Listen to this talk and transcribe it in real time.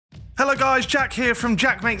Hello guys, Jack here from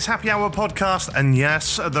Jack Makes Happy Hour podcast, and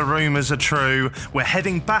yes, the rumours are true. We're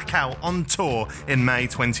heading back out on tour in May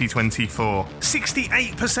 2024.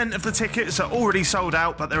 68% of the tickets are already sold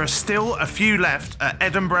out, but there are still a few left at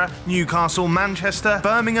Edinburgh, Newcastle, Manchester,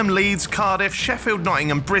 Birmingham, Leeds, Cardiff, Sheffield,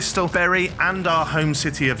 Nottingham, Bristol, Bury, and our home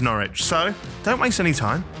city of Norwich. So, don't waste any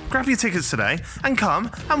time. Grab your tickets today and come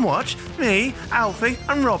and watch me, Alfie,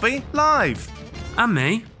 and Robbie live. And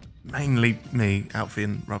me. Mainly me, Alfie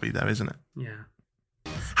and Robbie though, isn't it?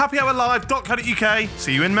 Yeah. happyhourlive.co.uk.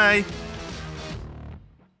 See you in May.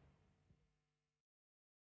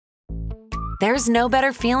 There's no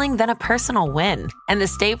better feeling than a personal win. And the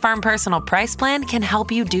State Farm Personal Price Plan can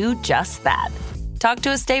help you do just that. Talk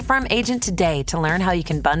to a State Farm agent today to learn how you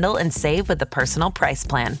can bundle and save with the Personal Price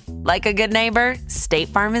Plan. Like a good neighbor, State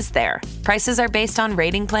Farm is there. Prices are based on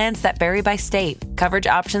rating plans that vary by state. Coverage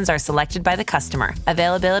options are selected by the customer.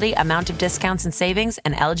 Availability, amount of discounts and savings,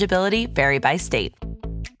 and eligibility vary by state.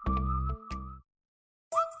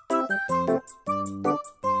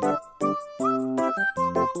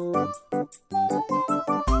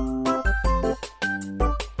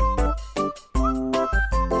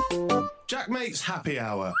 Jack Mate's Happy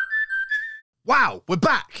Hour. Wow, we're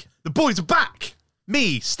back. The boys are back.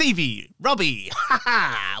 Me, Stevie, Robbie.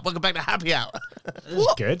 Welcome back to Happy Hour. That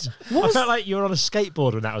was good. I felt like you were on a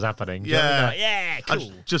skateboard when that was I cool.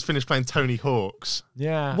 I just finished playing Tony Hawk's.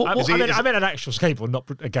 Yeah. I meant an actual skateboard, not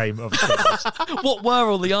a game of skateboards. What were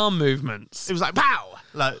all the arm movements? It was like pow,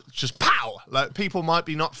 like just pow. Like people might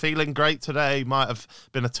be not feeling great today. Might have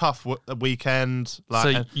been a tough weekend.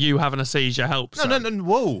 Like, so you having a seizure helps?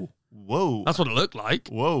 No. Whoa. That's what it looked like.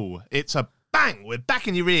 Whoa. It's a bang. We're back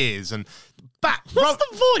in your ears and back. What's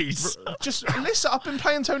the voice? Just listen. I've been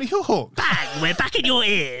playing Tony Hawk. Bang. We're back in your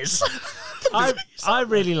ears. I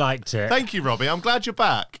really liked it. Thank you, Robbie. I'm glad you're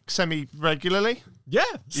back. Semi-regularly. Yeah.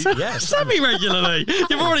 Yes. Semi-regularly.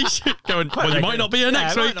 You've already going, well, you might not be here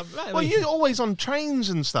next week. Well, you're always on trains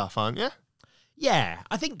and stuff, aren't you? Yeah.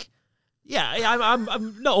 I think... Yeah,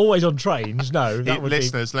 I'm not always on trains, no.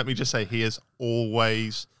 Listeners, let me just say, he is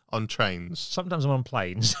always on trains. Sometimes I'm on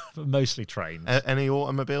planes, but mostly trains. Any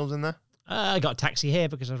automobiles in there? I got a taxi here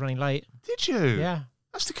because I was running late. Did you? Yeah.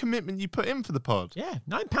 That's the commitment you put in for the pod. Yeah,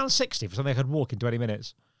 £9.60 for something I could walk in 20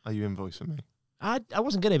 minutes. Are you invoicing me? I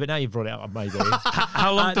wasn't going to, but now you've brought it up, maybe.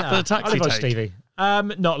 How long did the taxi take? Stevie.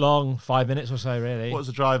 Not long, 5 minutes or so, really. What was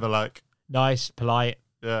the driver like? Nice, polite.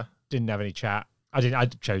 Yeah. Didn't have any chat. I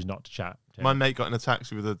chose not to chat. My mate got in a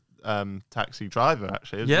taxi with a taxi driver,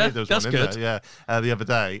 actually. Yeah, there was that's one in good. There, the other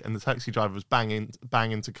day, and the taxi driver was banging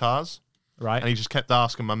into cars. Right. And he just kept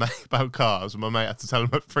asking my mate about cars, and my mate had to tell him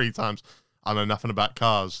 3 times, I know nothing about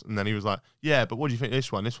cars. And then he was like, yeah, but what do you think of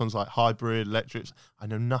this one? This one's like hybrid, electrics. I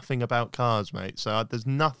know nothing about cars, mate. So there's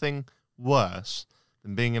nothing worse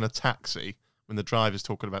than being in a taxi when the driver's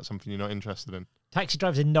talking about something you're not interested in. Taxi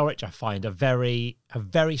drivers in Norwich, I find, have very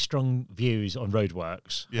strong views on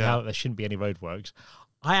roadworks. Yeah. How there shouldn't be any roadworks.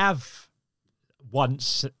 I have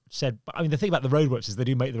once said, I mean, the thing about the roadworks is they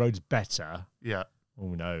do make the roads better. Yeah.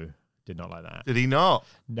 Oh, no. Did not like that. Did he not?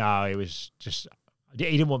 No, it was just... He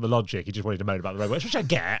didn't want the logic. He just wanted to moan about the roadworks, which I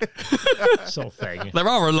get. Sort of thing. There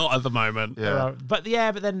are a lot at the moment. Yeah. But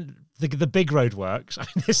then the big roadworks. I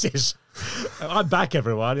mean, this is... I'm back,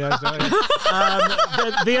 everyone. You know, so,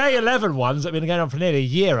 the A11 ones that have been going on for nearly a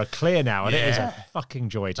year are clear now, and it is a fucking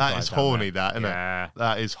joy to drive. That is horny, there. isn't it?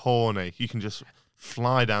 That is horny. You can just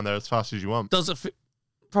fly down there as fast as you want. Does it...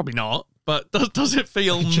 Probably not. But does it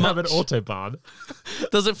feel German Autobahn?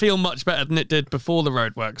 Does it feel much better than it did before the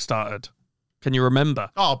roadwork started? Can you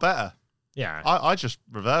remember? Oh, better. Yeah. I just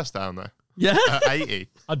reversed down there. Yeah. At 80.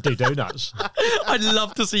 I'd do donuts. I'd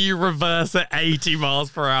love to see you reverse at 80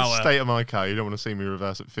 miles per hour. State of my car. You don't want to see me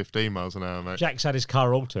reverse at 15 miles an hour, mate. Jack's had his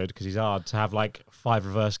car altered because he's hard to have like 5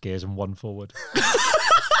 reverse gears and 1 forward.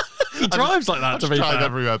 He drives like that, to be fair. I've tried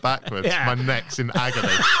everywhere backwards. Yeah. My neck's in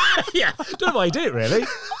agony. Yeah. Don't know why you do it, really.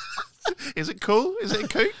 Is it cool? Is it a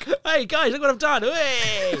kook? Hey, guys, look what I've done.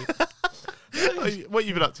 Hey! What have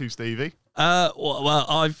you been up to, Stevie? Well,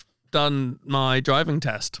 I've done my driving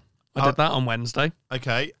test. I did that on Wednesday.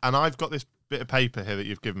 Okay, and I've got this bit of paper here that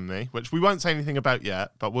you've given me, which we won't say anything about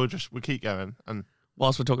yet, but we'll keep going. And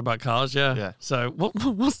whilst we're talking about cars, yeah. So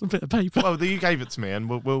what's the bit of paper? Well, you gave it to me, and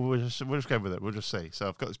we'll just go with it. We'll just see. So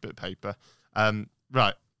I've got this bit of paper.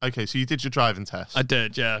 Right. Okay. So you did your driving test. I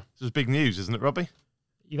did. Yeah. This is big news, isn't it, Robbie?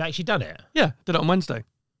 You've actually done it? Yeah. Did it on Wednesday.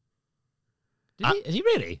 Did he? Is he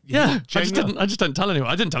really? Yeah. I just don't tell anyone.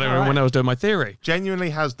 I didn't tell anyone when I was doing my theory.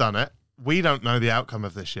 Genuinely has done it. We don't know the outcome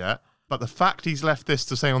of this yet. But the fact he's left this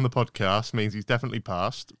to say on the podcast means he's definitely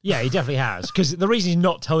passed. Yeah, he definitely has. Because the reason he's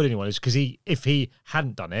not told anyone is because if he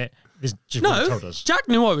hadn't done it, this just wouldn't have told us. Jack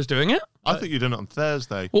knew I was doing it. I thought you'd done it on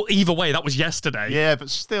Thursday. Well, either way, that was yesterday. Yeah, but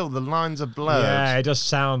still, the lines are blurred. Yeah, it does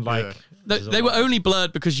sound like... They were only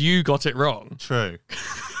blurred because you got it wrong. True.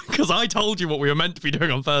 Because I told you what we were meant to be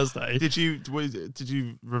doing on Thursday. Did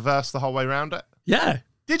you reverse the whole way around it? Yeah.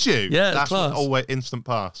 Did you? Yeah, That's class. Always instant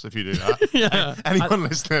pass if you do that. Yeah. Anyone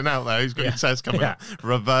listening out there who's got your test coming up,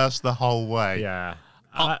 reverse the whole way. Yeah.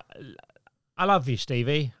 I love you,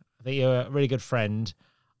 Stevie. I think you're a really good friend.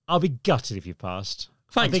 I'll be gutted if you passed.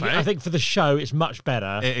 Thanks, mate. I think for the show, it's much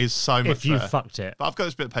better. It is so much if you better. fucked it. But I've got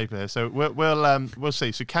this bit of paper here, so we'll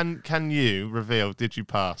see. So can you reveal? Did you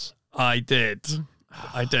pass? I did.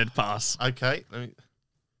 I did pass. Okay.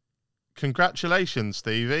 Congratulations,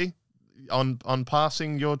 Stevie, on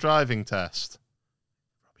passing your driving test.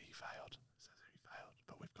 Robbie, you failed. It says he failed,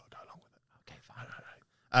 but we've got to go along with it. Okay,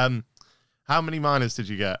 fine. How many minors did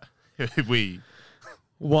you get?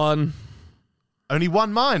 One. Only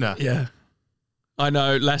one minor? Yeah. I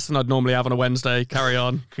know, less than I'd normally have on a Wednesday. Carry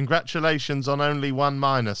on. Congratulations on only one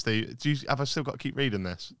minor, Steve. Have I still got to keep reading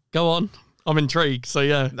this? Go on. I'm intrigued, so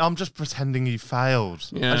yeah. I'm just pretending you failed.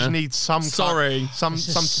 Yeah. I just need some... Sorry.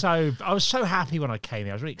 I was so happy when I came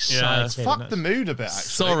here. I was really excited. Yeah. Fuck the mood a bit,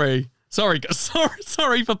 Sorry actually.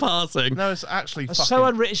 Sorry for passing. No, it's actually It's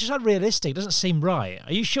fucking... it's just unrealistic. It doesn't seem right.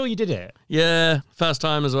 Are you sure you did it? Yeah, first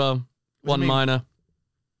time as well. One minor.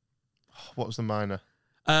 What was the minor?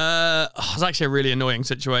 It was actually a really annoying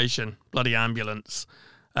situation. Bloody ambulance.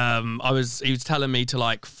 He was telling me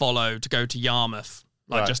to follow to go to Yarmouth.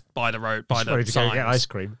 Just by the road, by the to signs. go get ice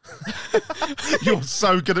cream. You're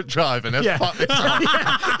so good at driving. Yeah.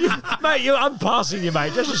 Mate, I'm passing you,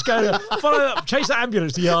 mate. Just go chase that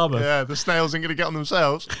ambulance to Yarmouth. Yeah, the snails ain't going to get on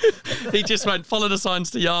themselves. He just went, follow the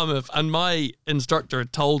signs to Yarmouth. And my instructor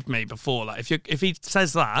had told me before, if he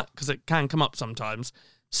says that, because it can come up sometimes,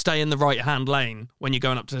 stay in the right-hand lane when you're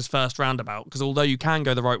going up to this first roundabout, because although you can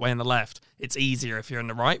go the right way and the left, it's easier if you're in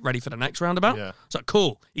the right, ready for the next roundabout. Yeah. So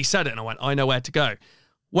cool. He said it, and I went, I know where to go.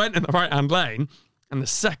 Went in the right-hand lane, and the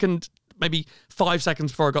second, maybe 5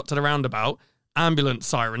 seconds before I got to the roundabout, ambulance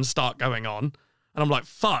sirens start going on, and I'm like,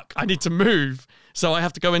 fuck, I need to move. So I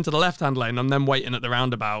have to go into the left-hand lane. I'm then waiting at the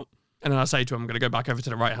roundabout, and then I say to him, I'm going to go back over to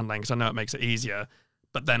the right-hand lane because I know it makes it easier.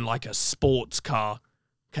 But then a sports car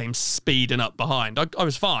came speeding up behind. I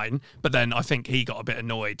was fine, but then I think he got a bit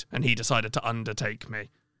annoyed, and he decided to undertake me.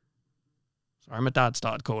 Sorry, my dad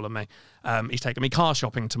started calling me. He's taking me car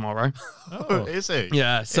shopping tomorrow. Oh, is he?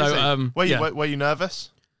 Yeah. So, were you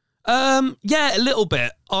nervous? Yeah, a little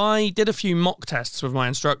bit. I did a few mock tests with my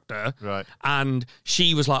instructor, right? And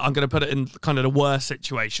she was like, "I'm going to put it in kind of the worst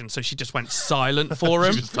situation," so she just went silent for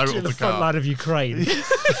him. She just totaled the front line of Ukraine.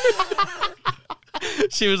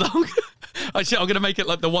 She was like, I'm going to make it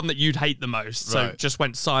like the one that you'd hate the most. So Right. just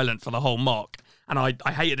went silent for the whole mock. And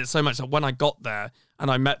I hated it so much that when I got there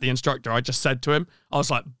and I met the instructor, I just said to him, I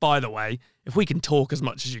was like, by the way, if we can talk as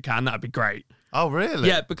much as you can, that'd be great. Oh, really?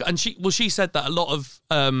 Yeah, and she said that a lot of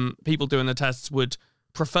people doing the tests would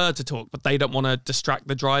prefer to talk, but they don't want to distract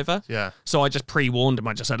the driver. Yeah. So I just pre-warned him.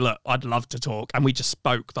 I just said, look, I'd love to talk. And we just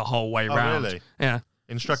spoke the whole way round. Really? Yeah.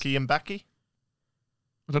 Instructor in backy?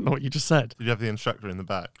 I don't know what you just said. Did you have the instructor in the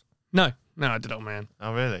back? No, I did it on my own.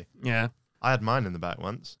 Oh, really? Yeah. I had mine in the back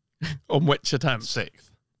once. On which attempt?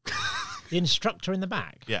 6th. The instructor in the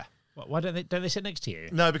back? Yeah. Why don't they sit next to you?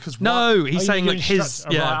 No, because no, he's saying your his.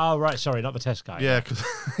 Yeah. Yeah. Right, sorry, not the test guy. Yeah,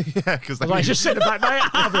 because Like, just sit in the back, mate.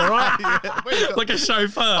 I'll be all right. Like a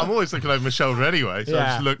chauffeur. I'm always looking over my shoulder anyway, so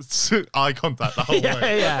I just look eye contact the whole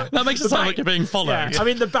way. Yeah. That makes it sound like you're being followed. Yeah. I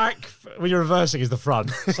mean, the back when you're reversing is the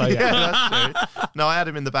front. So Yeah, that's true. No, I had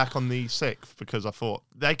him in the back on the 6th because I thought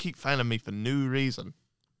they keep failing me for no reason.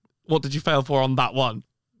 What did you fail for on that one?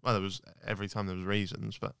 Well, every time there was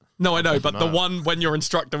reasons, but No, I know, but the one when your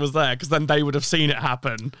instructor was there, because then they would have seen it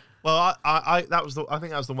happen. well, I think that was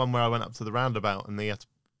the one where I went up to the roundabout and they had to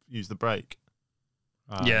use the brake.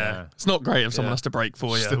 Oh, yeah, it's not great if someone has to brake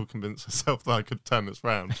for you. Still convinced myself that I could turn this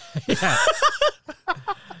round. Yeah.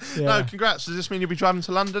 No, congrats. Does this mean you'll be driving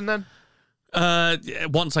to London then?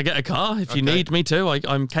 Once I get a car, if you need me to,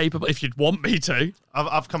 I'm capable. If you'd want me to,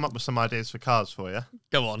 I've come up with some ideas for cars for you.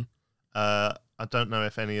 go on. I don't know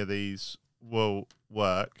if any of these will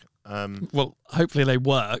work. Well, hopefully they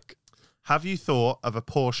work. Have you thought of a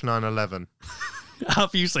Porsche 911?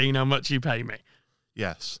 Have you seen how much you pay me?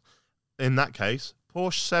 Yes. In that case,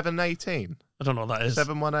 Porsche 718. I don't know what that is.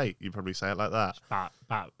 718. You probably say it like that.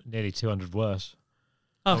 About nearly 200 worse.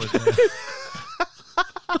 Oh.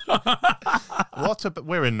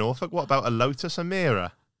 We're in Norfolk. What about a Lotus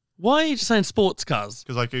Emira? Why are you just saying sports cars?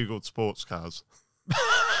 Because I googled sports cars.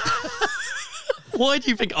 Why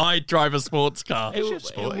do you think I'd drive a sports car?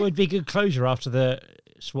 It would be good closure after the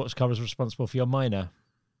sports car was responsible for your minor.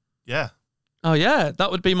 Yeah. Oh, yeah.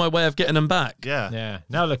 That would be my way of getting them back. Yeah. Yeah.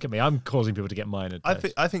 Now look at me. I'm causing people to get minored.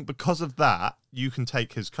 I think because of that, you can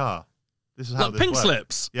take his car. This is how Like this pink works.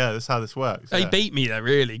 slips. Yeah, this is how this works. He Yeah. beat me there,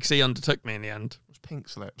 really, because he undertook me in the end. What's pink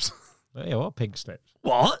slips? Yeah, what pink slips?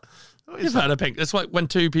 What? What is You've that? heard of pink. It's like when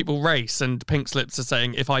two people race and pink slips are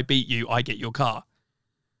saying, if I beat you, I get your car.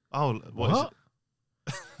 Oh, what? Is it?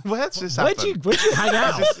 Where's this Where'd happen? you hang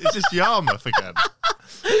out? Is this Yarmouth again?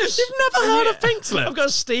 You've never heard of pink slips? I've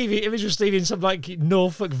got a image of Stevie in some like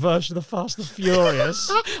Norfolk version of the Fast and the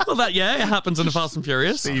Furious. Well, it happens in the Fast and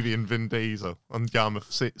Furious. Stevie and Vin Diesel on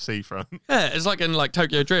Yarmouth seafront. Yeah, it's like in like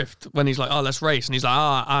Tokyo Drift when he's like, oh, let's race. And he's like,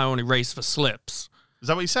 I only race for slips. Is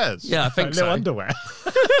that what he says? Yeah, I think No so. underwear.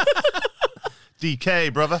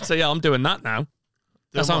 DK, brother. So yeah, I'm doing that now.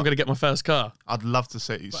 That's how I'm what? going to get my first car. I'd love to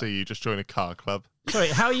see you just join a car club. Sorry,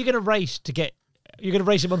 how are you going to race to get? You're going to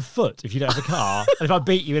race him on foot if you don't have a car. And if I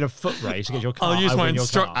beat you in a foot race to get your car, I'll use I my win your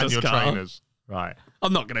car. instructor. And your car. trainers. Right.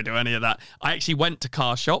 I'm not going to do any of that. I actually went to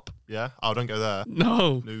car shop. Yeah? Oh, don't go there.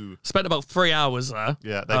 No. No. Spent about 3 hours there.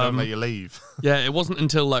 Yeah, they don't let you leave. Yeah, it wasn't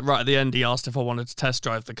until like right at the end he asked if I wanted to test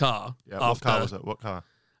drive the car. Yeah, what car was it? What car?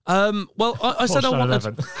 Well, I said I Porsche wanted.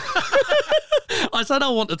 911. I said I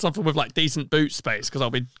wanted something with like decent boot space because I'll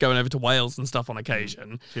be going over to Wales and stuff on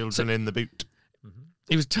occasion. Children in the boot.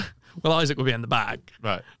 He was, well, Isaac would be in the back,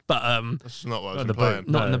 Right. but That's not what I was Not the implying. boot.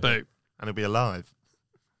 not No. in the boot. And he'll be alive.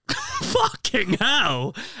 Fucking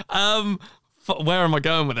hell! Where am I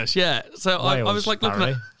going with this? Yeah, so I was like looking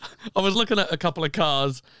Harry. I was looking at a couple of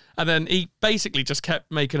cars, and then he basically just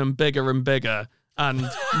kept making them bigger and bigger and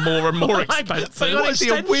more expensive. But What, is he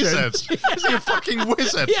a extension. wizard? Is he a fucking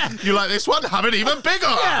wizard? Yeah. You like this one? Have it even bigger.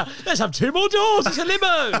 Yeah, let's have 2 more doors. It's a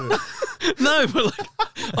limo. No, but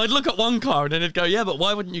like, I'd look at one car and then it'd go, yeah, but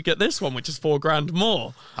why wouldn't you get this one, which is $4,000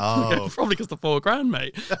 more? Oh. Probably because the $4,000,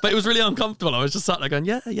 mate. But it was really uncomfortable. I was just sat there going,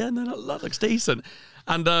 no, that looks decent.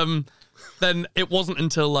 And then it wasn't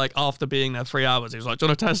until like after being there 3 hours, he was like, do you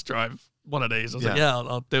want to test drive one of these? I was like, yeah,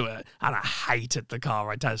 I'll do it. And I hated the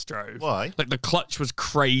car I test drove. Why? Like the clutch was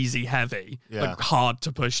crazy heavy, Yeah. like hard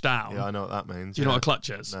to push down. Yeah, I know what that means. Do you know what a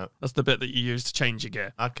clutch is? No. That's the bit that you use to change your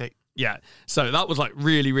gear. Okay. Yeah. So that was like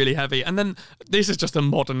really, really heavy. And then this is just a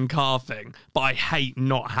modern car thing, but I hate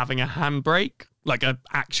not having a handbrake, like an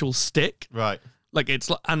actual stick. Right. Like it's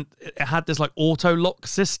like, and it had this like auto lock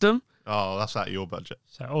system. Oh, that's out of your budget.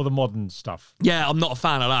 So all the modern stuff. Yeah, I'm not a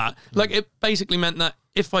fan of that. Like it basically meant that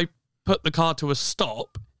if I put the car to a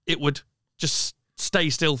stop, it would just stay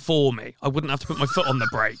still for me. I wouldn't have to put my foot on the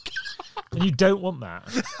brake. And you don't want that.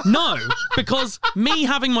 No, because me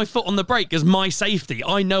having my foot on the brake is my safety.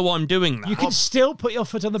 I know I'm doing that. You can still put your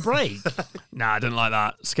foot on the brake. Nah, I didn't like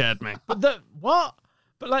that. Scared me. But what?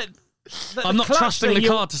 But like, I'm not clutch trusting thing, the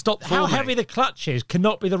car to stop for How me. heavy the clutch is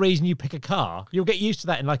cannot be the reason you pick a car. You'll get used to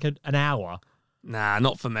that in like an hour. Nah,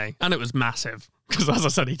 not for me. And it was massive. Because as I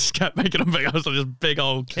said, he just kept making them big. I was like this big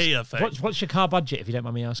old Kia thing. What's your car budget, if you don't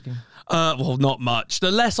mind me asking? Well, not much.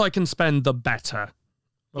 The less I can spend, the better.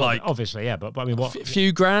 Well, Like, obviously, yeah, but I mean, what?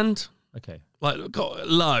 few grand. Okay. Like, got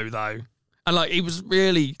low, though. And, like, he was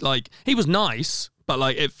really, like, he was nice, but,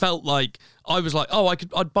 like, it felt like I was like, oh,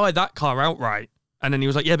 I'd buy that car outright. And then he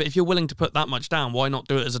was like, yeah, but if you're willing to put that much down, why not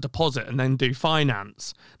do it as a deposit and then do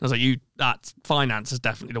finance? And I was like, that finance is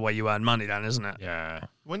definitely the way you earn money then, isn't it? Yeah.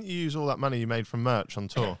 When you use all that money you made from merch on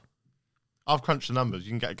tour, I've crunched the numbers.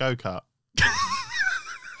 You can get a go-kart.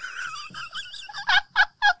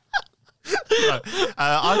 Right.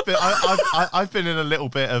 I've been in a little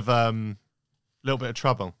bit of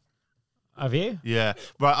trouble. Have you? Yeah.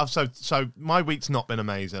 Right. So my week's not been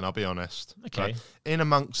amazing. I'll be honest. Okay. Right. In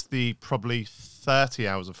amongst the probably 30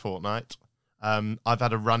 hours of Fortnite, I've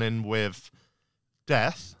had a run-in with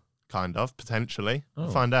death, kind of potentially. We'll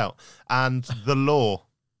find out, and the law.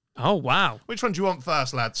 Oh, wow. Which one do you want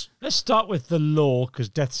first, lads? Let's start with the law, because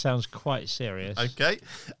death sounds quite serious. Okay.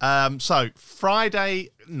 So Friday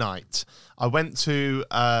night, I went to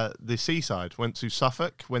the seaside, went to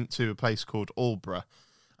Suffolk, went to a place called Aldborough.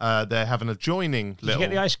 They have an adjoining Did little... you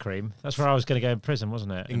get the ice cream? That's where I was going to go in prison,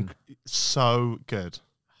 wasn't it? So good.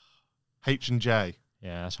 H&J.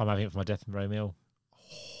 Yeah, that's why I'm having it for my death row meal.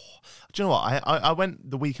 Do you know what? I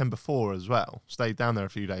went the weekend before as well. Stayed down there a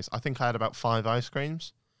few days. I think I had about 5 ice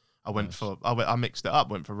creams. I mixed it up.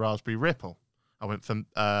 Went for raspberry ripple. I went for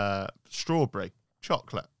strawberry,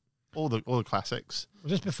 chocolate, all the classics.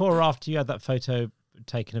 Was this before or after you had that photo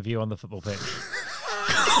taken of you on the football pitch?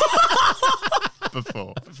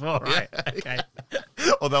 Before. Before, right? Okay.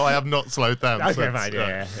 Although I have not slowed down. Okay, since, fine,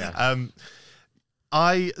 yeah.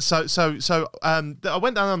 I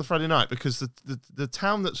went down on the Friday night because the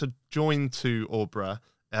town that's adjoined to Aldeburgh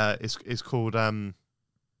is called I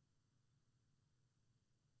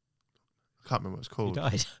can't remember what it's called. You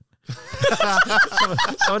died.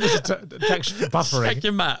 Someone needs to text buffering. Check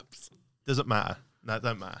your maps. Doesn't matter. No, it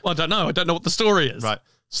don't matter. Well, I don't know. I don't know what the story is. Right.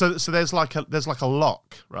 So there's like a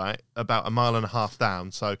lock, right, about 1.5 miles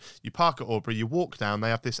down. So you park at Aldeburgh, you walk down. They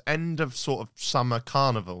have this end of sort of summer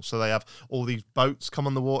carnival. So they have all these boats come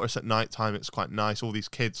on the water. It's at night time. It's quite nice. All these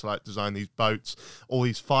kids like design these boats, all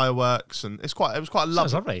these fireworks, and it was quite a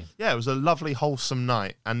lovely. Yeah, it was a lovely, wholesome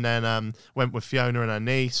night. And then went with Fiona and her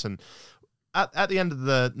niece. And at the end of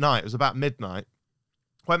the night, it was about midnight.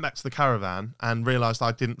 Went back to the caravan and realised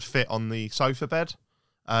I didn't fit on the sofa bed.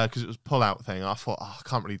 Because it was a pull-out thing. I thought, I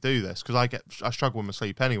can't really do this because I struggle with my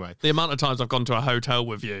sleep anyway. The amount of times I've gone to a hotel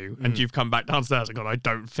with you and you've come back downstairs and gone, I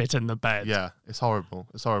don't fit in the bed. Yeah, it's horrible.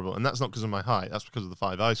 It's horrible. And that's not because of my height. That's because of the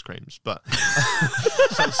 5 ice creams. But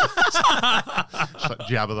it's like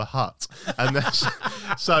Jabba the Hutt. And then,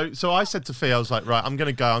 so I said to Fee, I was like, right, I'm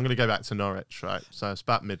going to go back to Norwich, right? So it's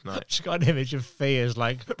about midnight. She's got an image of Fee as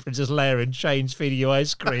like Princess Leia in chains feeding you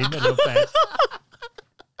ice cream in your bed.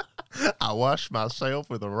 I wash myself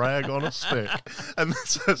with a rag on a stick, and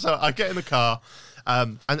so I get in the car,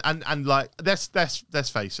 and like let's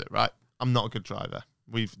face it, right? I'm not a good driver.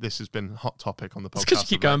 This has been a hot topic on the podcast. It's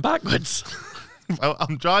because you keep going backwards.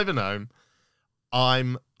 I'm driving home.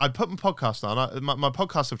 I put my podcast on. My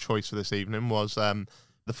podcast of choice for this evening was the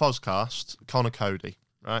Fozcast, Connor Cody.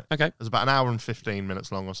 Right. Okay. It was about 1 hour and 15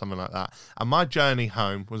 minutes long or something like that, and my journey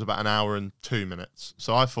home was about 1 hour and 2 minutes.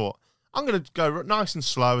 So I thought, I'm going to go nice and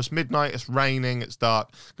slow. It's midnight. It's raining. It's dark.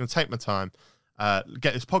 I'm going to take my time,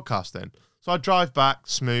 get this podcast in. So I drive back,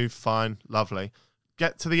 smooth, fine, lovely.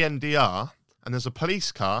 Get to the NDR, and there's a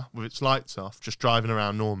police car with its lights off, just driving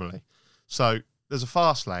around normally. So there's a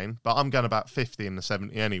fast lane, but I'm going about 50 in the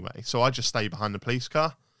 70 anyway. So I just stay behind the police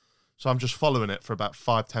car. So I'm just following it for about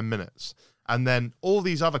 5-10 minutes. And then all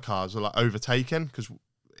these other cars are like overtaken because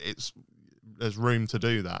there's room to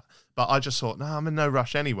do that. But I just thought, no, I'm in no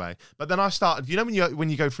rush anyway. But then I started, when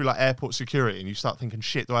you go through like airport security and you start thinking,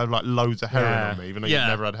 shit, do I have like loads of heroin on me, even though you've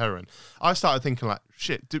never had heroin? I started thinking like,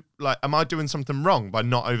 shit, am I doing something wrong by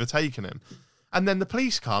not overtaking him? And then the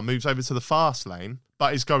police car moves over to the fast lane,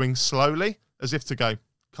 but is going slowly as if to go,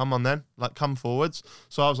 come on then, like come forwards.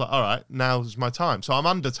 So I was like, all right, now's my time. So I'm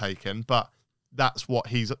undertaken, but that's what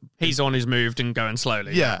he's on his move and going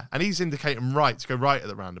slowly. Yeah, and he's indicating right to go right at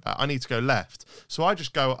the roundabout. I need to go left. So I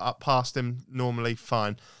just go up past him normally,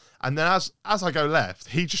 fine. And then as I go left,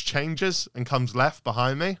 he just changes and comes left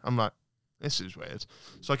behind me. I'm like, this is weird.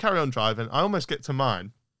 So I carry on driving. I almost get to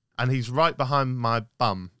mine, and he's right behind my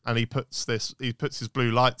bum, and he puts his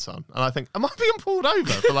blue lights on. And I think, am I being pulled over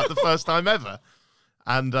for like the first time ever?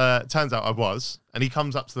 And it turns out I was. And he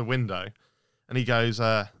comes up to the window, and he goes,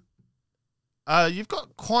 you've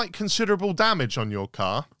got quite considerable damage on your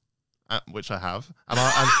car, which I have. And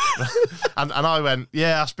I went,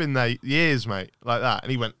 yeah, that's been there years, mate, like that.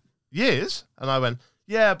 And he went, years? And I went,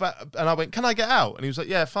 yeah, and I went, can I get out? And he was like,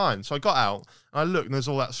 yeah, fine. So I got out, and I looked, and there's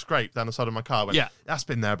all that scrape down the side of my car. I went, yeah, that's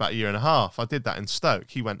been there about 1.5 years. I did that in Stoke.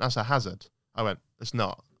 He went, that's a hazard. I went, it's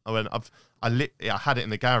not. I went, I had it in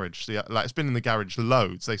the garage. So like, it's been in the garage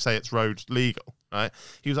loads. They say it's road legal, right?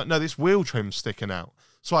 He was like, no, this wheel trim's sticking out.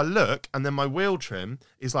 So I look, and then my wheel trim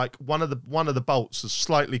is like one of the bolts is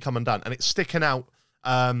slightly come undone, and it's sticking out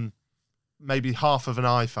maybe half of an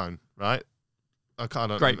iPhone, right? I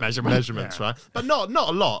can't Great measurements, right? But not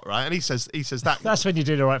a lot, right? And he says that that's when you're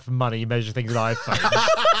doing all right for money. You measure things with iPhones.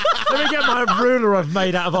 Let me get my ruler I've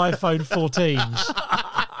made out of iPhone 14s.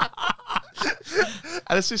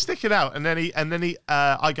 And it's just sticking out, and then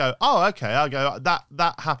I go, oh, okay. I go,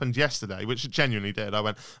 that happened yesterday, which it genuinely did. I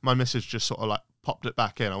went, my missus just sort of like popped it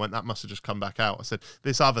back in. I went, that must have just come back out. I said,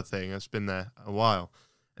 this other thing has been there a while.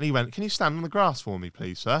 And he went, can you stand on the grass for me,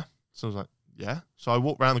 please, sir? So I was like, yeah. So I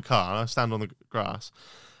walk around the car, and I stand on the grass,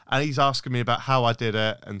 and he's asking me about how I did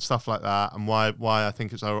it and stuff like that, and why I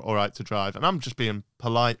think it's all right to drive. And I'm just being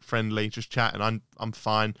polite, friendly, just chatting. I'm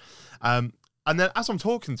fine. And then as I'm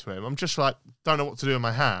talking to him, I'm just like, don't know what to do with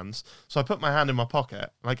my hands. So I put my hand in my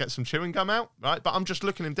pocket, and I get some chewing gum out, right? But I'm just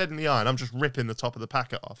looking him dead in the eye, and I'm just ripping the top of the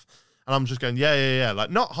packet off. And I'm just going, yeah, like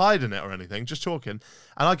not hiding it or anything, just talking. And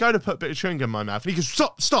I go to put a bit of chewing gum in my mouth, and he goes,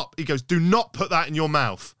 stop. He goes, do not put that in your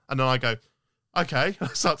mouth. And then I go, okay. I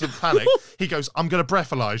start to panic. He goes, I'm going to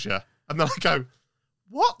breathalyze you. And then I go,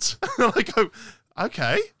 what? And I go,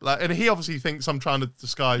 okay. Like, and he obviously thinks I'm trying to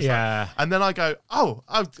disguise that. And then I go, oh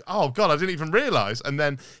God, I didn't even realise. And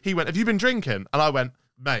then he went, have you been drinking? And I went,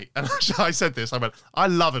 mate, and I said this, I went, I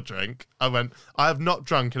love a drink. I went, I have not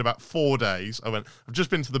drunk in about 4 days. I went, I've just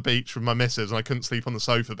been to the beach with my missus and I couldn't sleep on the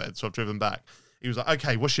sofa bed, so I've driven back. He was like,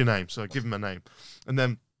 okay, what's your name? So I give him a name. And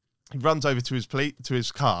then he runs over to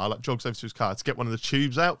his car, like jogs over to his car to get one of the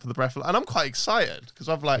tubes out for the breathalyzer. And I'm quite excited because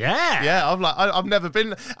I've like, I've never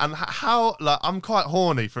been, and how, like, I'm quite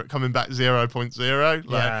horny for it coming back 0.0,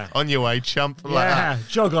 like, on your way, chump. Like that.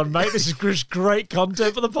 Jog on, mate. This is great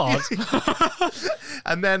content for the pod.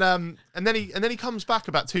 And then he comes back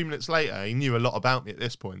about 2 minutes later. He knew a lot about me at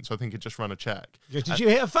this point, so I think he'd just run a check. Did you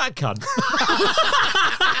hit a fat cunt?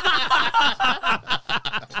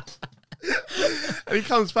 And he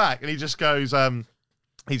comes back and he just goes,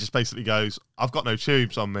 he just basically goes, I've got no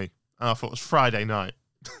tubes on me. And I thought it was Friday night.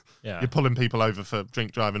 Yeah. You're pulling people over for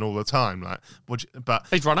drink driving all the time, like. But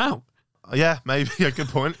He's run out. yeah, maybe a good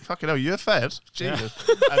point. Fucking hell, you're fed, Jesus.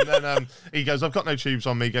 Yeah. And then he goes, I've got no tubes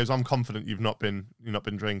on me. He goes, I'm confident you've not been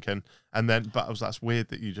drinking. And then, but I was, that's weird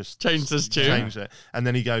that you just changed this tube. Changed it. And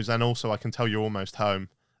then he goes, and also I can tell you're almost home.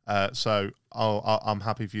 So I'm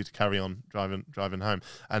happy for you to carry on driving home.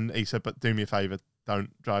 And he said, but do me a favour, don't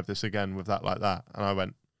drive this again with that like that. And I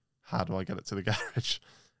went, how do I get it to the garage?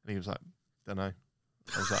 And he was like, don't know.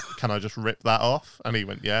 I was like, can I just rip that off? And he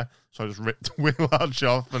went, yeah. So I just ripped the wheel arch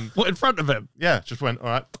off. And what, in front of him? Yeah, just went, all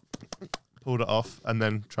right, pulled it off and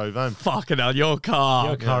then drove home. Fucking hell, your car.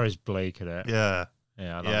 Your car is bleak, isn't it? Yeah.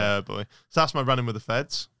 Yeah, I love it. Boy. So that's my running with the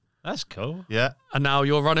feds. That's cool. Yeah. And now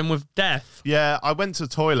you're running with death. Yeah, I went to the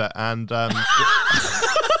toilet and...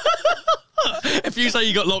 If you say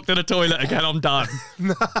you got locked in a toilet again, I'm done.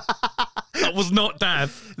 That was not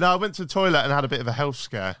death. No, I went to the toilet and had a bit of a health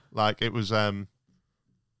scare. Like, it was...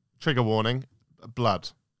 trigger warning, blood.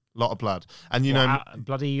 A lot of blood. And you know...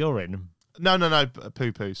 bloody urine? No,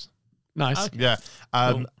 poo-poos. Nice. Okay. Yeah.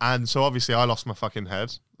 Cool. And so obviously I lost my fucking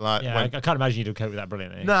head. Like, Yeah, I can't imagine you'd have coped with that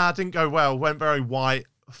brilliantly. Nah, it didn't go well. Went very white.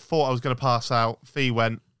 Thought I was going to pass out. Fee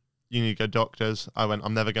went, you need to go doctors. I went,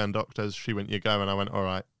 I'm never going doctors. She went, you go. And I went, all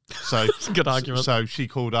right. So It's a good argument. So she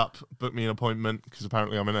called up, booked me an appointment because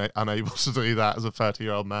apparently I'm unable to do that as a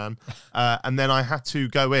 30-year-old man. And then I had to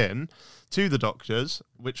go in to the doctors,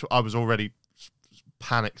 which I was already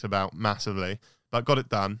panicked about massively, but got it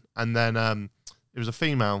done. And then it was a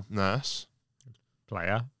female nurse.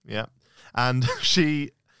 Player. Yeah. And she's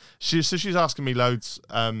asking me loads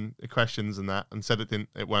of questions and that, and said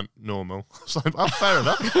it weren't normal. So I'm like, fair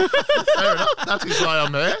enough. Fair enough. That is why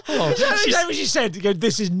I'm here. Oh, she said,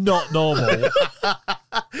 this is not normal.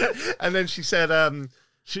 And then she said,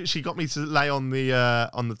 she got me to lay on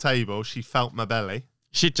the table. She felt my belly.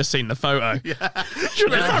 She'd just seen the photo. Yeah. Is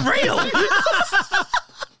that real?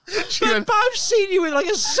 But I've seen you with like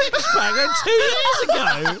a six-pack 2 years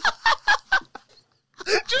ago.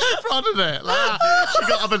 Just in front of it. Like that. She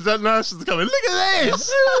got up and the nurses to come in. Look at this.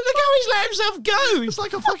 Look how he's let himself go. It's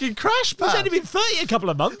like a fucking crash pad. He's only been 30 a couple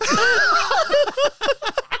of months.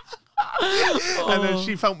 And then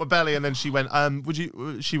she felt my belly, and then she went,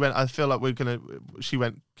 she went, I feel like she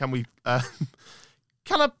went, can we,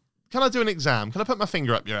 can I do an exam? Can I put my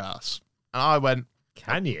finger up your ass? And I went,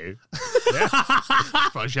 can you?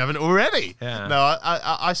 Surprised you haven't already. Yeah. No,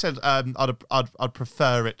 I said I'd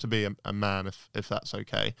prefer it to be a man if that's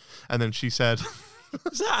okay. And then she said,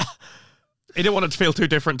 Is that? He didn't want it to feel too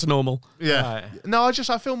different to normal. yeah. Right. No, I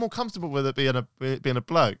feel more comfortable with it being a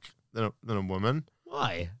bloke than a woman.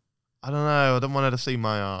 Why? I don't know. I don't want her to see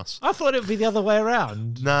my ass. I thought it would be the other way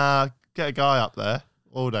around. Nah, get a guy up there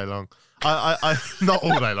all day long. I not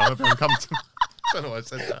all day long. I've been comfortable. I don't know why I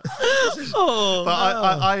said that. Oh,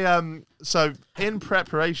 But so in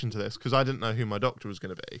preparation to this, because I didn't know who my doctor was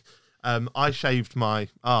going to be, I shaved my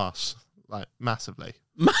arse like massively.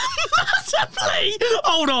 massively.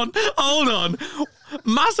 Hold on.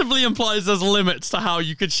 Massively implies there's limits to how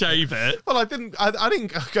you could shave it. Well, I didn't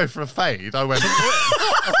go for a fade. I went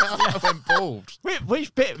I went bald.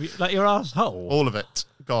 Which bit? Like your asshole? All of it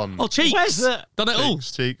gone. Oh, cheeks. Where's the Done it all.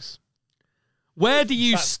 Cheeks. Where do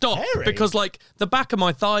you That's stop? hairy. Because like the back of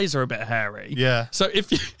my thighs are a bit hairy. Yeah. So if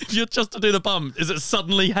you're just to do the bump, is it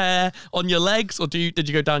suddenly hair on your legs, or did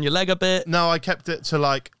you go down your leg a bit? No, I kept it to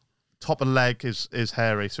like top of leg is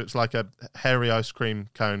hairy, so it's like a hairy ice cream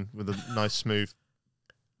cone with a nice smooth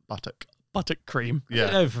buttock. Buttock cream. Yeah.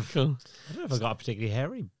 I don't know if I got a particularly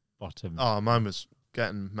hairy bottom. Oh, mine was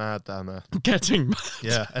getting mad down there. Getting.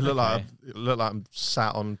 Yeah, it looked like I'm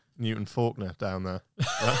sat on Newton Faulkner down there.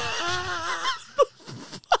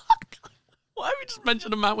 Why have we just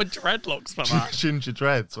mentioned a man with dreadlocks for that? Ginger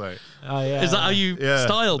dreads, mate. Oh yeah. Is that how you Yeah,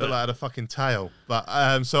 styled looked it? like I had a fucking tail. But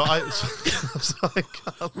so I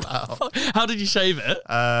cut that out. How did you shave it?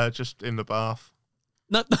 Just in the bath.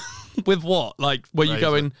 No, with what? Like, were you Razor.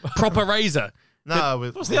 going proper razor?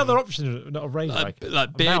 No, What's the other option? Not a razor,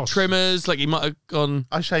 Like beard mouse. trimmers? Like, you might have gone...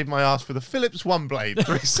 I shaved my ass with a Phillips One Blade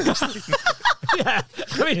 360. Yeah,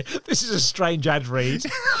 I mean, this is a strange ad read.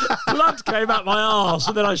 Blood came out my arse,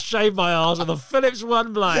 and then I shaved my arse with a Phillips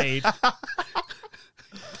One Blade.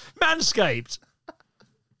 Manscaped.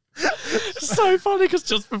 It's so funny because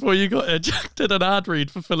just before you got here, Jack did an ad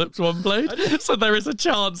read for Phillips One Blade. So there is a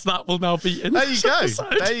chance that will now be in There you this go.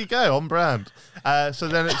 episode. There you go. On brand.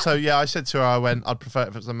 So yeah, I said to her, I'd prefer it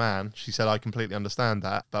if it was a man. She said, I completely understand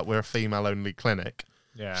that, but we're a female-only clinic.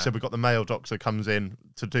 Yeah. She said, we've got the male doctor comes in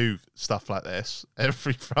to do stuff like this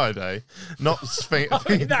every Friday. Not I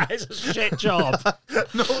mean, that is a shit job.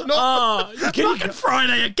 not Fucking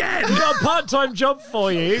Friday again. We've got a part-time job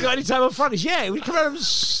for you. You got any time on Fridays? Yeah, we come around and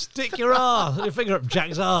stick your finger up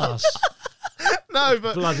Jack's ass. no,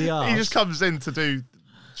 but Bloody arse. he just comes in to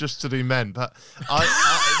do men. But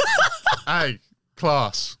hey,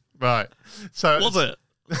 class, right? So Was it?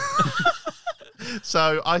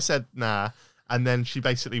 So I said nah, and then she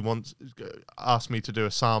basically asked me to do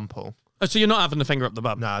a sample. Oh, so you're not having the finger up the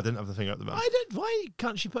bum? No, I didn't have the finger up the bum. Why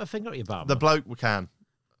can't she put a finger up your bum? The bloke can.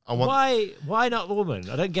 Why not the woman?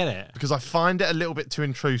 I don't get it. Because I find it a little bit too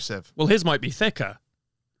intrusive. Well, his might be thicker.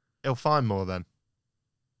 He'll find more then.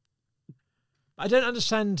 I don't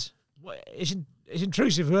understand. It's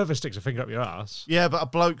intrusive whoever sticks a finger up your ass. Yeah, but a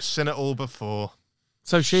bloke's seen it all before.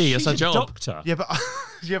 So it's She's a a job. doctor. Yeah, but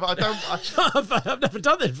I don't. I've never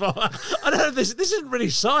done this before. I don't know. This isn't really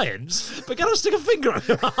science. But can I stick a finger up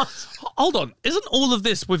your ass? Hold on. Isn't all of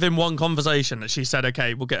this within one conversation that she said,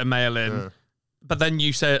 okay, we'll get a male in. But then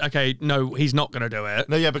you said, okay, no, he's not going to do it.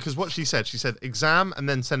 No, yeah, because what she said exam and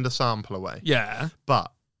then send a sample away. Yeah.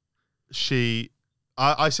 But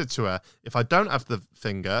I said to her, if I don't have the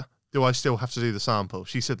finger, do I still have to do the sample?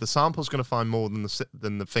 She said the sample's going to find more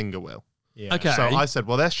than the finger will. Yeah. Okay. So I said,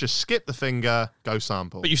 well, let's just skip the finger, go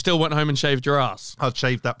sample. But you still went home and shaved your ass. I'd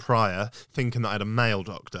shaved that prior, thinking that I had a male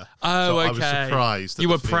doctor. Oh, so okay. I was surprised. You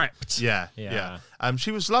were prepped. Yeah.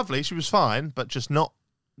 She was lovely. She was fine, but just not.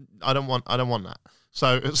 I don't want that.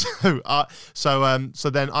 So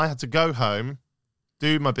then I had to go home,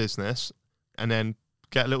 do my business, and then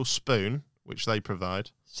get a little spoon, which they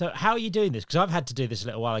provide. So how are you doing this? Because I've had to do this a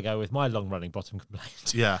little while ago with my long-running bottom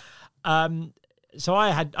complaint. Yeah. So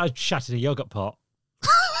I shattered a yogurt pot,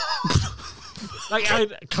 like a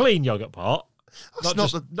clean yogurt pot,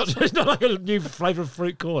 not like a new flavour of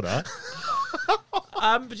fruit corner.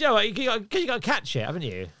 But you know what? You got to catch it, haven't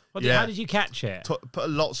you? How did you catch it? Put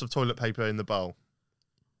lots of toilet paper in the bowl.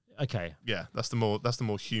 Okay. Yeah, that's the more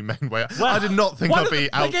humane way. Well, I did not think I'd be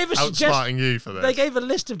outsmarting you for this. They gave a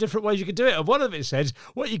list of different ways you could do it, and one of it said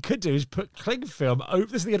what you could do is put cling film over.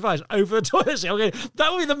 This is the advice over the toilet seat. Okay,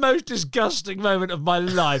 that would be the most disgusting moment of my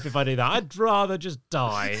life if I did that. I'd rather just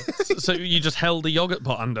die. So you just held a yogurt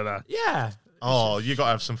pot under there? Yeah. Oh, you got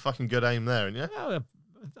to have some fucking good aim there, and Well,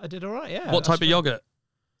 I did all right. Yeah. What type of yogurt?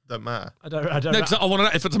 don't matter. I don't No, know. because I want to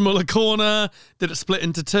know if it's a Muller corner. Did it split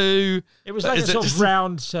into two? It was like a Is it sort of just-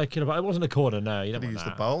 round circular, but it wasn't a corner. No, you don't Did he want use the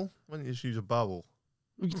that. bowl? Why don't you just use a bowl?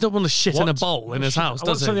 You don't want to shit in a bowl in his house, I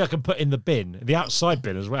want does something he? I can put in the bin, the outside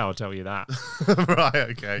bin as well. I'll tell you that. Right,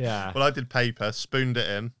 okay. Yeah. Well, I did paper, spooned it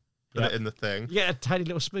in, put Yep. it in the thing. You get a tiny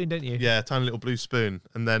little spoon, don't you? Yeah, tiny little blue spoon.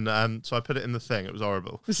 And then, so I put it in the thing. It was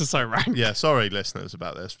horrible. This is so rank. Yeah, sorry, listeners,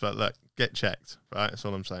 about this, but look, get checked, right? That's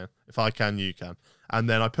all I'm saying. If I can, you can. And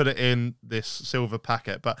then I put it in this silver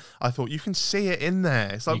packet, but I thought, you can see it in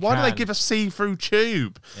there. It's like, You why do they can. give a see-through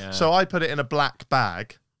tube? Yeah. So I put it in a black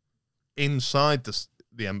bag inside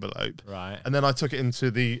the envelope. Right. And then I took it into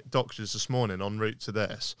the doctor's this morning en route to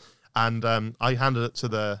this. And I handed it to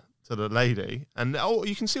the lady, and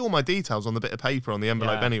you can see all my details on the bit of paper on the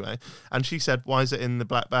envelope Yeah. anyway. And she said, "Why is it in the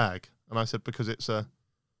black bag?" And I said, "Because it's a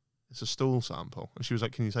stool sample." And she was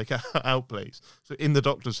like, "Can you take it out, please?" So in the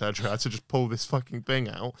doctor's surgery, I had to just pull this fucking thing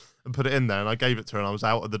out and put it in there. And I gave it to her, and I was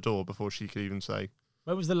out of the door before she could even say.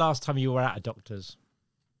 When was the last time you were at a doctor's?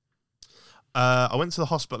 I went to the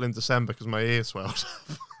hospital in December because my ear swelled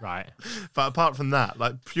up. Right. But apart from that,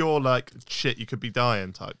 like pure like shit, you could be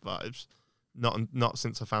dying type vibes. Not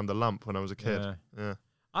since I found the lump when I was a kid. Yeah.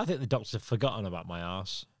 I think the doctors have forgotten about my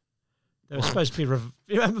arse. They were supposed to be...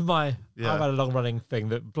 you remember my... Yeah. I've had a long-running thing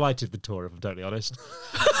that blighted the tour, if I'm totally honest.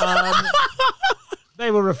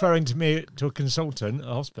 They were referring to me to a consultant at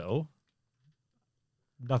a hospital.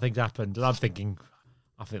 Nothing's happened. And I'm thinking,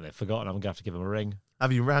 I think they've forgotten. I'm going to have to give them a ring.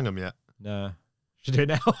 Have you rang them yet? No. Should do it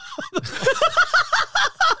now.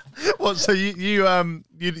 What? So you don't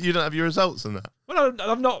have your results in that? Well,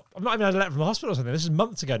 I'm not even had a letter from the hospital or something. This is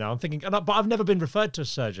months ago now. I'm thinking, but I've never been referred to a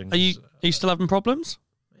surgeon. Are you still having problems?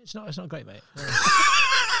 It's not great, mate.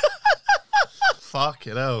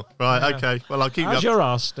 Fucking hell. Right, okay. Well, I'll keep How's you up. your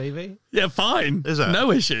ass, Stevie? Yeah, fine. Is it?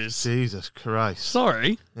 No issues. Jesus Christ.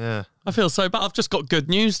 Sorry. Yeah. I feel so bad. I've just got good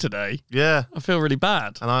news today. Yeah. I feel really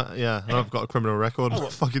bad. And I've got a criminal record.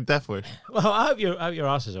 Fucking death wish. Well, I hope your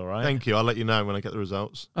ass is all right. Thank you. I'll let you know when I get the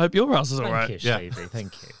results. I hope your ass is all Thank right. you, Stevie.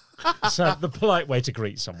 Thank you. So the polite way to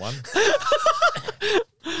greet someone.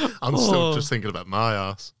 I'm still just thinking about my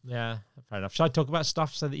ass. Yeah, fair enough. Should I talk about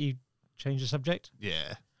stuff so that you change the subject?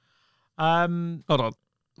 Yeah. Hold on.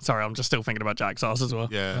 Sorry, I'm just still thinking about Jack's ass as well.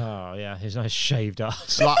 Yeah. Oh yeah, his nice shaved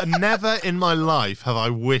ass. Like, never in my life have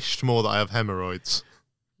I wished more that I have hemorrhoids.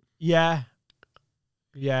 Yeah.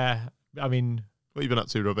 I mean, What have you been up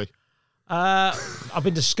to, Robbie? I've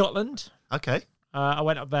been to Scotland. Okay. I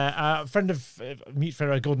went up there. A mute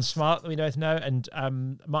friend of Gordon Smart that we both know, and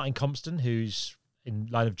Martin Compston, who's in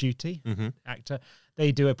Line of Duty, actor.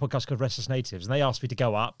 They do a podcast called Restless Natives, and they asked me to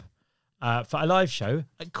go up for a live show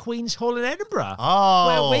at Queen's Hall in Edinburgh,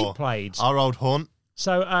 where we played. Our old haunt.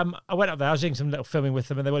 So I went up there. I was doing some little filming with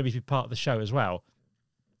them, and they wanted me to be part of the show as well.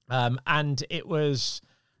 And it was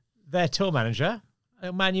their tour manager,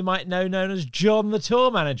 a man you might know known as John the Tour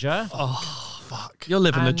Manager. Oh, fuck. You're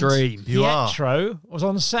living the And dream. You are. Pietro was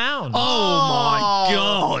on sound. Oh my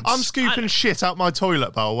God. I'm scooping shit out my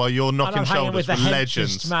toilet bowl while you're And knocking I'm hanging shoulders with the with henchest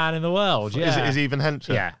legends. man in the world. Yeah. Is he even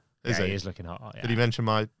hencher? Yeah. Is Yeah, he? he is looking hot. Yeah. Did he mention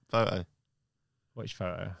my photo? Which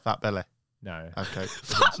photo? Fat belly. No. Okay.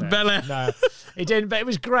 Bella. No, he didn't. But it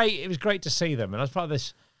was great. It was great to see them, and I was part of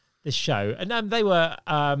this show. And they were.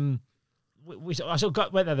 I sort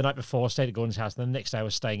of went there the night before, stayed at Gordon's house, and then the next day I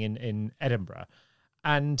was staying in Edinburgh,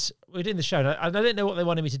 and we were doing the show. And I didn't know what they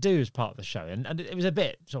wanted me to do as part of the show, and it was a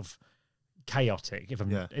bit sort of chaotic, if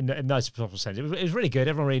I'm in a nice possible sense. It was really good.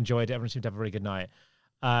 Everyone really enjoyed it. Everyone seemed to have a really good night.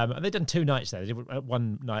 And they'd done 2 nights there. They did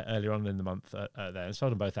one night earlier on in the month there, and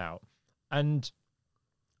sold them both out. And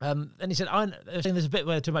then he said, there's a bit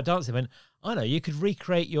where they're talking about dancing. I went, I know, you could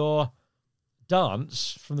recreate your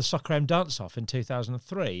dance from the Soccer M dance-off in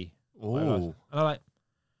 2003. Ooh. And I'm like,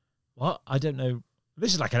 what? I don't know.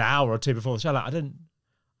 This is like an hour or two before the show. Like, I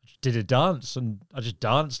just did a dance, and I just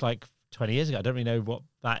danced like 20 years ago. I don't really know what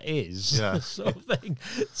that is. Yeah. Sort of thing.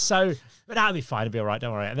 So, but that'll be fine. It'll be all right.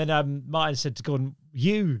 Don't worry. And then Martin said to Gordon,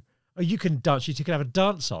 you can dance. You two can have a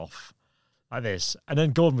dance-off like this. And then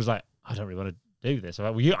Gordon was like, I don't really want to do this. I'm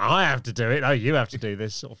like, well, I have to do it. No, you have to do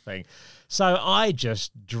this sort of thing. So I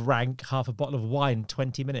just drank half a bottle of wine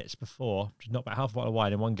 20 minutes before. Just knocked about half a bottle of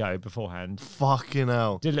wine in one go beforehand. Fucking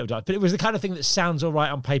hell. Did a little dance. But it was the kind of thing that sounds all right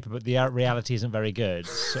on paper, but the reality isn't very good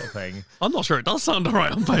sort of thing. I'm not sure it does sound all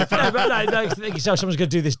right on paper. No, but no, think so someone's going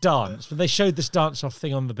to do this dance. But they showed this dance-off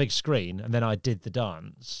thing on the big screen, and then I did the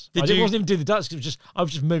dance. I wasn't even doing the dance, because I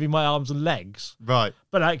was just moving my arms and legs. Right.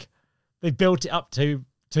 But like, they built it up too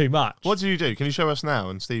much. What do you do? Can you show us now?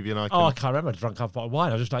 And Stevie and I can... Oh, I can't remember. I drank half a bottle of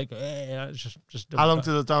wine. I was just like, just. How long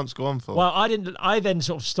did the dance go on for? Well, I didn't. I then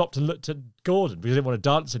sort of stopped and looked at Gordon because I didn't want to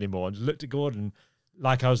dance anymore, and just looked at Gordon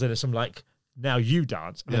like I was in some like, now you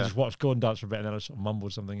dance, and then just watched Gordon dance for a bit, and then I sort of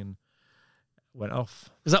mumbled something and went off.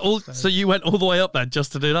 Is that all? So you went all the way up there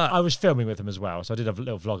just to do that? I was filming with them as well, so I did a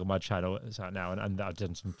little vlog on my channel. It's out now, and I've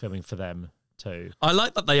done some filming for them too. I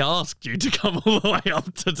like that they asked you to come all the way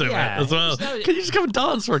up to do it as well. Can you just come and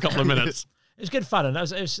dance for a couple of minutes? It was good fun, and it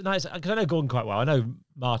was nice because I know Gordon quite well. I know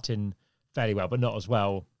Martin fairly well, but not as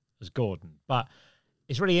well as Gordon. But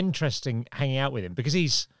it's really interesting hanging out with him because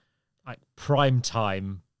he's like prime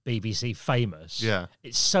time BBC famous. Yeah,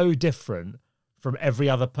 it's so different from every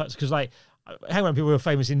other person because like hang around people who are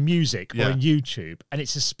famous in music or in YouTube, and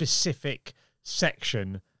it's a specific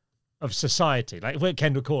section of society. Like if we're at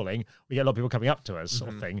Kendall Calling, we get a lot of people coming up to us,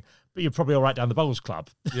 sort of thing. But you're probably all right down the bowls club.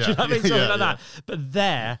 Yeah. Do you know what I mean? Something like that. But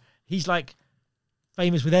there, he's like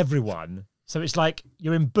famous with everyone. So it's like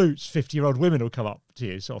you're in Boots, 50-year-old women will come up to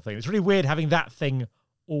you, sort of thing. It's really weird having that thing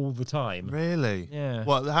all the time. Really? Yeah.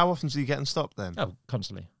 Well, how often do you get stopped then? Oh,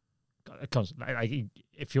 constantly. Constantly. Like,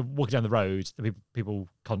 if you're walking down the road, there'll be people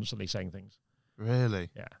constantly saying things. Really?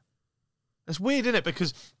 Yeah. It's weird, isn't it?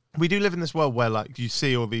 Because we do live in this world where, like, you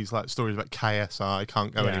see all these like stories about KSI,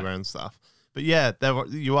 can't go anywhere and stuff. But yeah,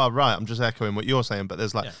 you are right. I'm just echoing what you're saying. But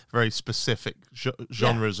there's like very specific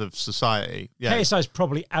genres of society. Yeah. KSI is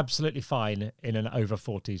probably absolutely fine in an over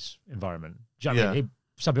 40s environment. Do you know what I mean?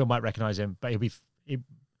 Some people might recognise him, but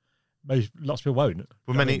lots of people won't.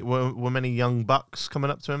 Were many young bucks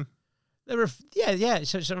coming up to him? There were,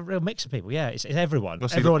 So it's a real mix of people. Yeah, it's everyone.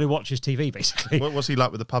 Everyone who watches TV, basically. What was he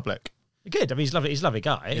like with the public? Good. I mean, he's a lovely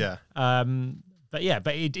guy. Yeah. But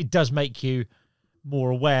it does make you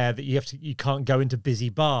more aware that you can't go into busy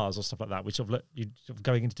bars or stuff like that. We sort of you sort of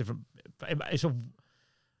going into different. It's sort of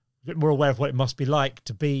a bit more aware of what it must be like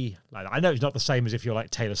to be like that. I know it's not the same as if you're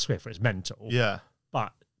like Taylor Swift, where it's mental. Yeah.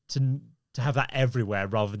 But to have that everywhere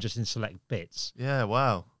rather than just in select bits. Yeah,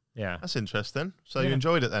 wow. Yeah. That's interesting. So you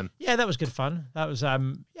enjoyed it then? Yeah, that was good fun. That was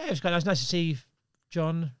it was quite nice. Nice to see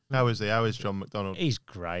John. How is he? How is John McDonald? He's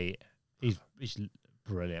great. He's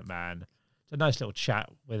brilliant, man. It's a nice little chat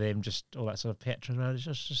with him, just all that sort of picture. It's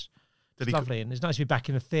just lovely, and it's nice to be back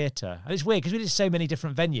in the theatre. And it's weird because we did so many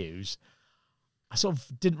different venues. I sort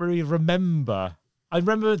of didn't really remember. I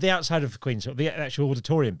remember the outside of Queen's, the actual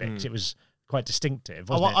auditorium bit, because it was quite distinctive,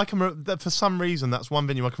 wasn't it? I can for some reason that's one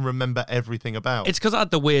venue I can remember everything about. It's because I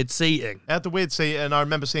had the weird seating. I had the weird seat, and I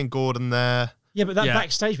remember seeing Gordon there. Yeah, but that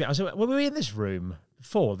backstage bit, I was like, when we were in this room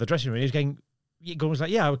before, the dressing room, he was going, Gordon was like,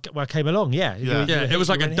 yeah, I came along, yeah. It was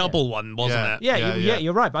like a double one, wasn't it? Yeah,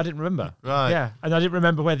 you're right, but I didn't remember. Right. Yeah, and I didn't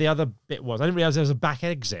remember where the other bit was. I didn't realise there was a back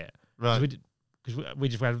exit. Right. Because we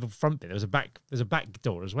just went to the front bit. There's a back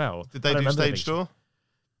door as well. Did they do stage door?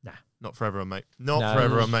 Nah. Not for everyone, mate. Not for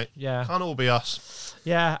everyone, mate. Yeah. Can't all be us.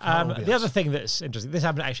 Yeah. The other thing that's interesting, this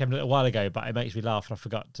happened a little while ago, but it makes me laugh, and I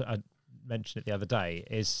forgot to mention it the other day,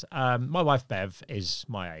 is my wife Bev is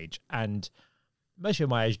my age, and most people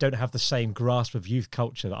my age don't have the same grasp of youth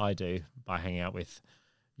culture that I do by hanging out with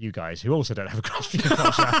you guys who also don't have a grasp of youth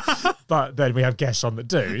culture, but then we have guests on that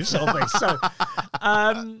do. So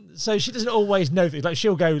she doesn't always know things. Like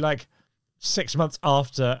she'll go like 6 months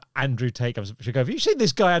after Andrew Tate comes, she'll go, have you seen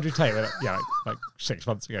this guy Andrew Tate? Like, yeah, like 6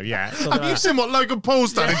 months ago. Yeah. Have you seen what Logan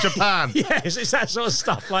Paul's done in Japan? Yes, it's that sort of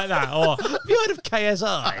stuff like that. Or have you heard of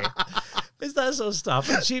KSI? It's that sort of stuff.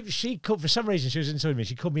 And she called, for some reason, she was insulting me.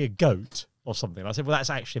 She called me a goat or something. I said, well, that's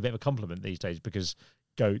actually a bit of a compliment these days, because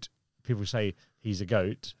goat, people say he's a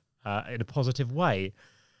goat in a positive way.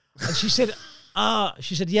 And she said,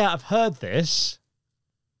 yeah, I've heard this.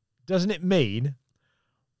 Doesn't it mean?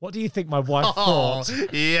 What do you think my wife thought?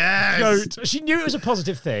 Yes. Goat. She knew it was a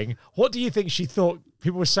positive thing. What do you think she thought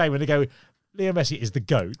people were saying when they go, Leo Messi is the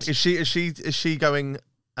goat? Is she going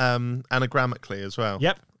anagrammatically as well?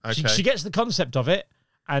 Yep. Okay. She gets the concept of it,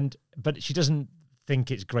 but she doesn't think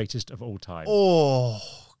it's greatest of all time. Oh,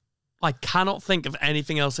 I cannot think of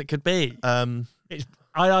anything else it could be. I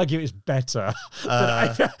argue it's better.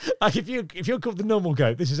 Like if you're called the normal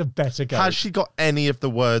goat, this is a better goat. Has she got any of the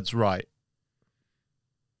words right?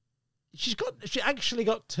 She actually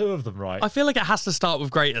got 2 of them right. I feel like it has to start with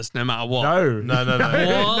greatest no matter what. No.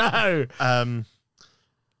 No.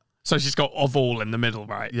 So she's got of all in the middle,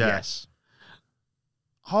 right? Yeah. Yes.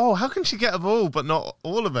 Oh, how can she get of all but not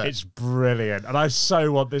all of it? It's brilliant, and I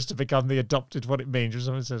so want this to become the adopted what it means. When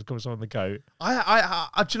someone says, "Call someone the goat."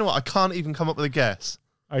 I do you know what? I can't even come up with a guess.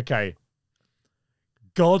 Okay.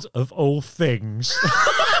 God of all things.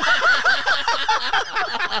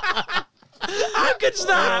 How good's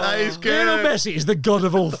that? That is good. Lionel Messi is the god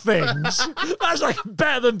of all things. That's like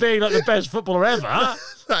better than being like the best footballer ever.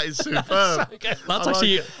 That is superb. That's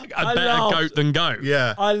actually a better goat than goat.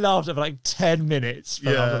 Yeah. I laughed it for like 10 minutes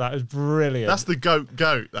after that. It was brilliant. That's the goat.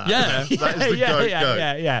 That. Yeah. That is the goat.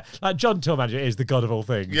 Yeah. Like John Tormanager is the god of all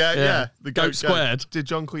things. Yeah. The Goat squared. Did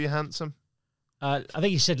John call you handsome? I think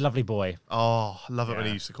he said lovely boy. Oh, I love it when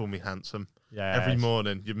he used to call me handsome. Yeah. Every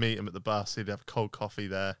morning, you'd meet him at the bus. He'd have cold coffee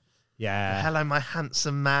there. Yeah. Hello, my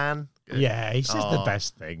handsome man. Good. Yeah, he says the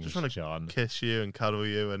best things, Just want to John. kiss you and cuddle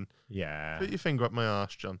you and put your finger up my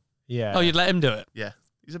arse, John. Yeah. Oh, you'd let him do it? Yeah.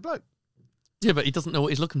 He's a bloke. Yeah, but he doesn't know what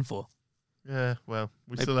he's looking for. Yeah, well,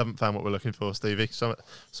 we still haven't found what we're looking for, Stevie.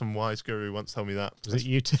 Some wise guru once told me that. Was it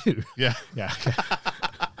you too? Yeah. Yeah.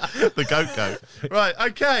 The goat. Right,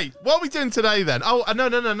 okay. What are we doing today then? Oh,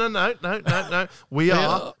 no. We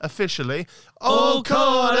are officially all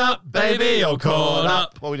caught up, baby, all caught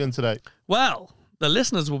up. What are we doing today? Well, the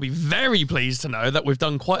listeners will be very pleased to know that we've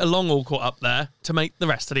done quite a long all caught up there to make the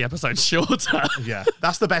rest of the episode shorter. Yeah,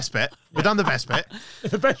 that's the best bit. We've done the best bit.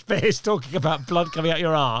 The best bit is talking about blood coming out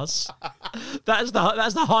your arse. That's the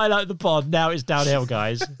highlight of the pod. Now it's downhill,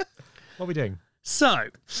 guys. What are we doing? So,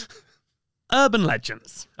 urban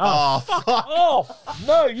legends. Oh, fuck off!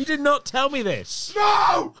 No, you did not tell me this.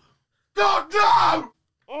 No! God, no!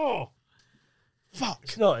 Oh, fuck!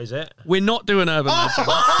 It's not, is it? We're not doing urban legends.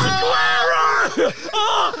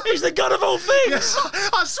 Oh, he's the god of all things.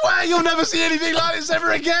 I swear you'll never see anything like this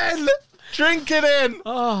ever again. Drink it in.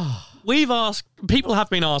 Oh, People have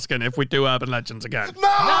been asking if we do urban legends again.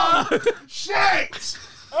 No! Shit!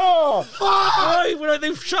 oh, Fuck! why don't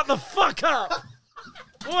they shut the fuck up?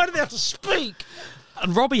 Why do they have to speak?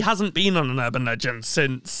 And Robbie hasn't been on an urban legend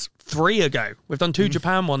since 3 ago. We've done 2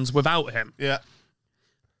 Japan ones without him. Yeah.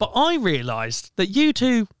 But I realised that you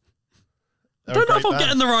two... I don't know if I'm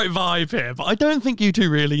getting the right vibe here, but I don't think you two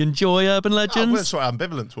really enjoy urban legends. We're sort of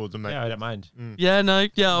ambivalent towards them, mate. Yeah, I don't mind.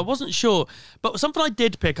 Yeah, I wasn't sure. But something I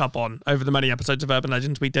did pick up on over the many episodes of Urban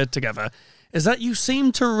Legends we did together is that you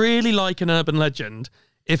seem to really like an urban legend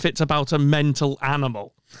if it's about a mental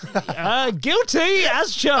animal. Guilty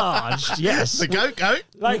as charged, yes. The goat.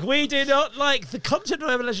 Like, we do not like the content of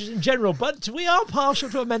urban legends in general, but we are partial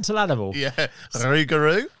to a mental animal. Yeah.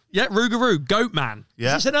 Rougarou. Yeah, Rougarou, Goat Man.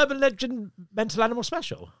 Yeah. Is this an urban legend mental animal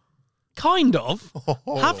special? Kind of.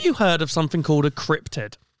 Have you heard of something called a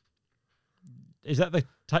cryptid? Is that the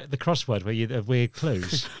crossword where you have weird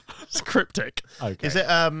clues? It's cryptic. Okay. Is it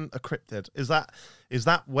a cryptid? Is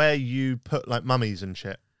that where you put like mummies and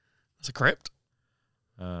shit? It's a crypt.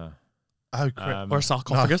 Crypt. Or a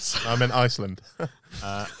sarcophagus. No, I'm in Iceland.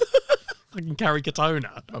 I can carry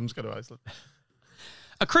Katona. I'm just going to Iceland.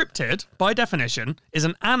 A cryptid, by definition, is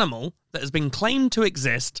an animal that has been claimed to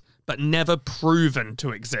exist but never proven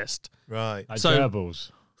to exist. Right. Like So-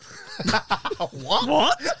 gerbils.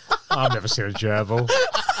 What? I've never seen a gerbil.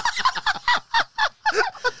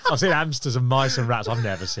 I've seen hamsters and mice and rats. I've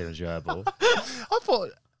never seen a gerbil. I thought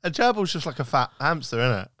a gerbil's just like a fat hamster,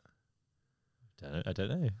 isn't it? I don't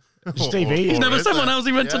know. Stevie, He's never is someone it? else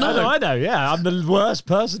he went to know. I know, yeah. I'm the worst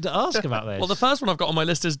person to ask about this. Well, the first one I've got on my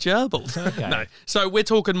list is gerbils. Okay. No. So we're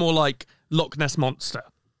talking more like Loch Ness Monster.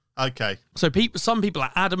 Okay. So some people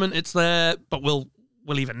are adamant it's there, but we'll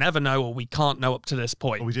either never know or we can't know up to this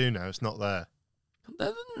point. Well, we do know it's not there.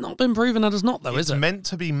 They've not been proven that it's not, though, is it? It's meant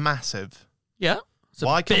to be massive. Yeah. It's a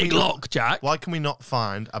Why can big we not- lock, Jack. Why can we not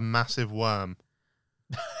find a massive worm?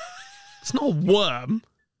 It's not a worm.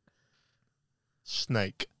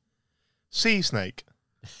 Snake. Sea snake.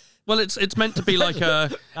 Well, it's meant to be like a...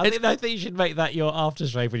 I think you should make that your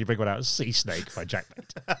aftershave when you bring one out. Sea Snake by Jack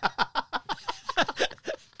Mate.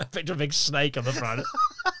 A picture of a big snake on the front.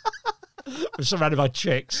 We're surrounded by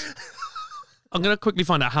chicks. I'm going to quickly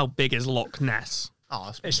find out how big is Loch Ness. Oh,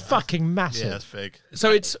 that's It's fucking massive. Yeah, it's big.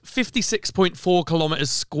 So it's 56.4 kilometers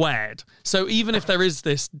squared. So even if there is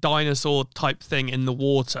this dinosaur type thing in the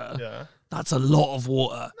water, Yeah. that's a lot of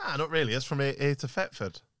water. Nah, not really. It's from here to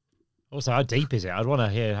Thetford. Also, how deep is it? I'd want to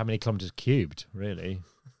hear how many kilometres cubed, really.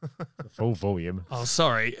 The full volume. Oh,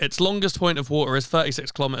 sorry. Its longest point of water is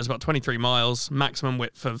 36 kilometers, about 23 miles. Maximum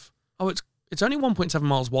width of... Oh, it's only 1.7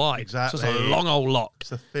 miles wide. Exactly. So it's a long old lock.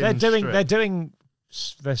 It's a thin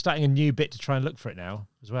They're starting a new bit to try and look for it now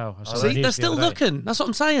as well. I saw that See, news they're the still other day. looking. That's what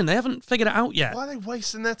I'm saying. They haven't figured it out yet. Why are they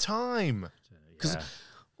wasting their time? Yeah.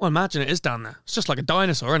 Well, imagine it is down there. It's just like a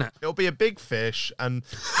dinosaur, isn't it? It'll be a big fish and...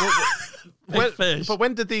 Big fish. But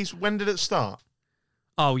when did it start?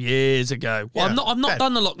 Oh, years ago. Well, Yeah, I've not dead.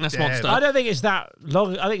 done the Loch Ness Dead. Monster. I don't think it's that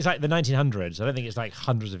long. I think it's like the 1900s. I don't think it's like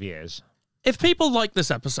hundreds of years. If people like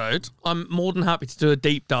this episode, I'm more than happy to do a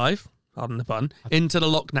deep dive, pardon the pun, into the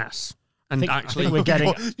Loch Ness. And I actually, think we're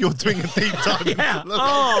getting... You're doing a deep dive. Yeah. Look,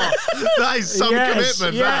 Oh, that is some Yes,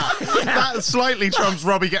 commitment. yeah, That slightly trumps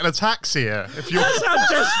Robbie getting a taxi here. If you're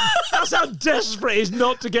that's how desperate it is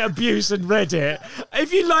not to get abuse in Reddit.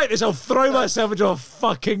 If you like this, I'll throw myself into a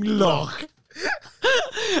fucking loch.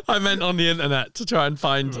 I meant on the internet to try and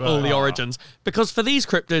find all the origins. Because for these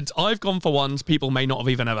cryptids, I've gone for ones people may not have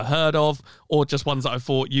even ever heard of, or just ones that I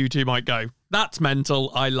thought you two might go, that's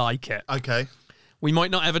mental, I like it. okay. We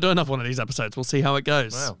might not ever do another one of these episodes. We'll see how it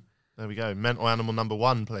goes. Well, there we go. Mental animal number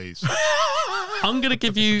 1, please. I'm gonna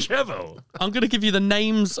give you the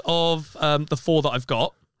names of the 4 that I've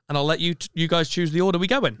got, and I'll let you guys choose the order we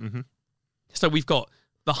go in. Mm-hmm. So we've got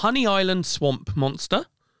the Honey Island Swamp Monster,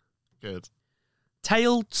 Good.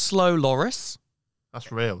 Tailed Slow Loris,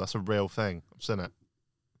 That's real. That's a real thing. I've seen it.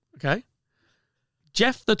 okay,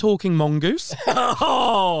 Jeff the Talking Mongoose,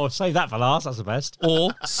 Oh, save that for last. That's the best.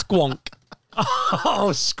 or Squonk. Oh,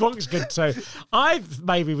 Squonk's good too. I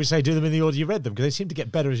maybe would say do them in the order you read them because they seem to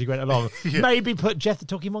get better as you went along. Yeah. Maybe put Jeff the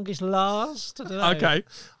Talking Mongoose last. I don't know. Okay,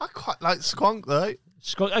 I quite like Squonk, though.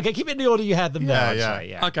 Squonk. Okay, keep it in the order you had them there. I'd say,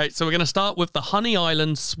 yeah. okay. So we're gonna start with the Honey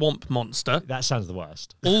Island Swamp Monster, That sounds the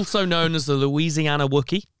worst. also known as the Louisiana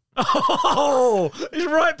Wookie. Oh,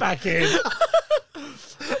 it's right back in.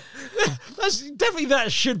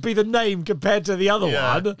 That should be the name compared to the other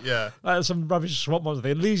one. Yeah. Some rubbish swamp monster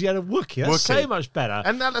thing. Louisiana Wookie. That's Wookie. so much better.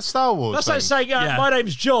 And that's Star Wars. That's thing. like saying, Yeah. my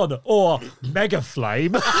name's John, or Mega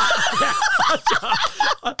Flame.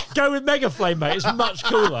 Go with Mega Flame, mate. It's much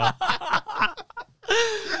cooler.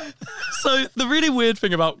 So the really weird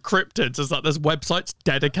thing about cryptids is that there's websites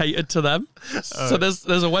dedicated to them. So there's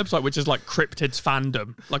a website which is like cryptids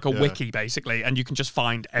fandom, like a wiki basically, and you can just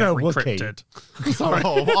find every cryptid. Sorry.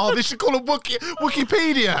 They should call it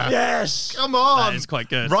Wikipedia. Yes. Come on. That is quite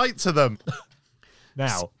good. Write to them.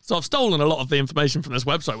 Now. So I've stolen a lot of the information from this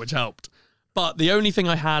website, which helped. But the only thing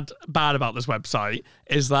I had bad about this website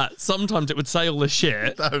is that sometimes it would say all this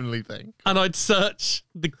shit. The only thing. And I'd search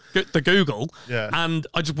the Google, and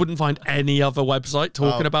I just wouldn't find any other website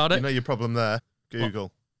talking about it. You know your problem there?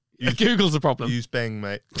 Google. Google's a problem. Use Bing,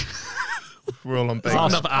 mate. We're all on Bing.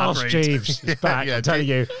 Ask Jeeves. It's back. I'm telling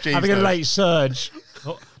you. Jeeves having a knows. late surge.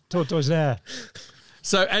 Talk to us there.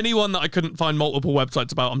 So anyone that I couldn't find multiple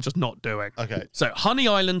websites about, I'm just not doing. Okay. So Honey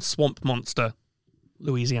Island swamp monster,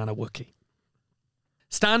 Louisiana Wookie.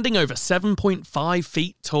 Standing over 7.5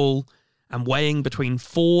 feet tall and weighing between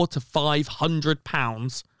 400 to 500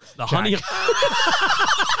 pounds, the honey...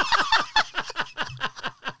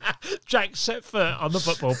 Jack set foot on the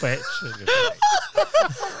football pitch.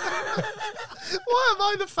 Why am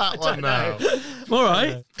I the fat one now? All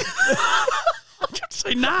right. What did you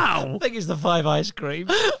say now? I think it's the 5 ice cream.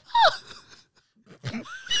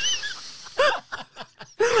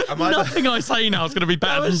 Nothing I say now is going to be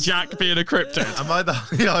better than Jack being a cryptid. Am I the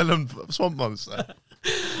Honey Island swamp monster?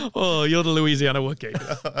 Oh, you're the Louisiana Wookie.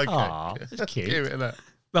 Okay. Aw, that's cute. Cute, isn't it?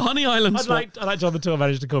 The Honey Island I'd swamp... like John the Tour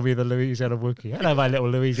Manager to call me the Louisiana Wookie. Hello, my little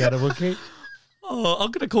Louisiana Wookie. Oh,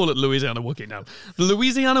 I'm going to call it Louisiana Wookie now. The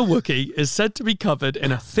Louisiana Wookie is said to be covered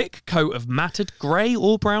in a thick coat of matted grey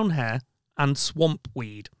or brown hair and swamp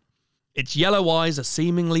weed. Its yellow eyes are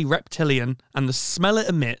seemingly reptilian, and the smell it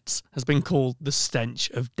emits has been called the stench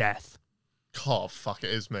of death. Oh, fuck, it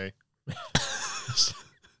is me.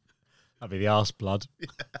 That'd be the arse blood.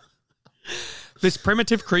 This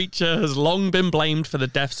primitive creature has long been blamed for the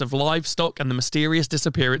deaths of livestock and the mysterious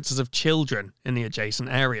disappearances of children in the adjacent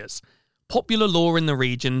areas. Popular lore in the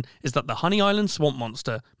region is that the Honey Island swamp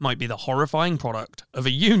monster might be the horrifying product of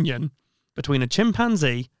a union between a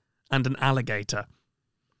chimpanzee and an alligator.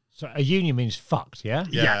 So a union means fucked, yeah?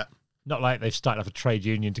 Yeah. Not like they've started off a trade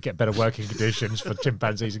union to get better working conditions for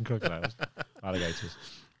chimpanzees and crocodiles. Alligators.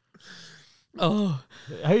 Oh.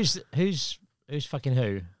 Who's fucking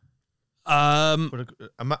who?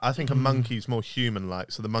 I think a monkey's more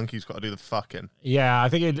human-like, so the monkey's got to do the fucking. Yeah, I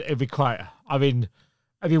think it'd be quite... I mean,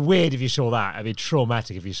 it'd be weird if you saw that. It'd be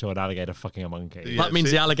traumatic if you saw an alligator fucking a monkey. Yeah, That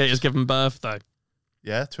means the alligator's given birth, though.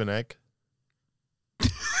 Yeah, to an egg. Yeah.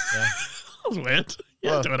 That was weird.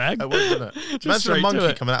 Yeah, Well, to an egg. It was, wasn't it? Just Imagine straight a to monkey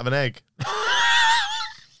it. coming out of an egg.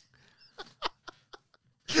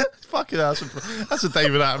 Fucking hell, that's a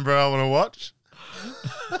David Attenborough I want to watch.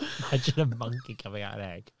 Imagine a monkey coming out of an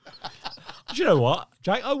egg. Do you know what,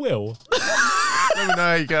 Jack? I will. Let me know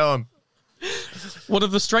how you get on. One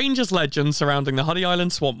of the strangest legends surrounding the Honey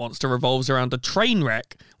Island swamp monster revolves around a train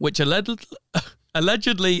wreck which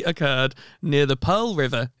allegedly occurred near the Pearl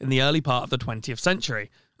River in the early part of the 20th century.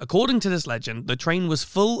 According to this legend, the train was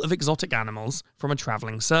full of exotic animals from a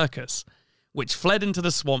travelling circus, which fled into the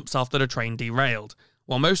swamps after the train derailed.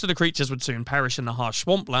 While most of the creatures would soon perish in the harsh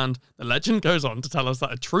swampland, the legend goes on to tell us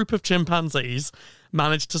that a troop of chimpanzees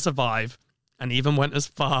managed to survive and even went as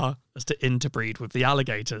far as to interbreed with the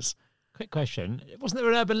alligators. Quick question. Wasn't there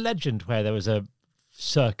an urban legend where there was a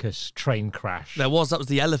circus train crash? That was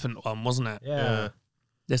the elephant one, wasn't it? Yeah.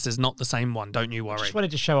 This is not the same one, don't you worry. Just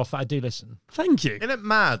wanted to show off that I do listen. Thank you. Isn't it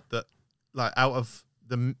mad that, like, out of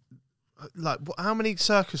the... Like, how many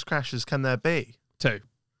circus crashes can there be? 2.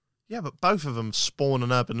 Yeah, but both of them spawn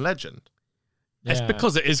an urban legend. It's Yeah.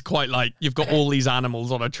 because it is quite like you've got all these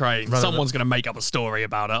animals on a train. Running Someone's going to make up a story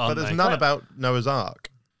about it, But aren't there's they? none about Noah's Ark.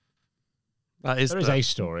 That is There is a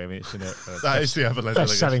story. I mean, it's in it. That is the urban legend. I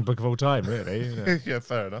guess. Best-selling book of all time, really. Isn't it? Yeah,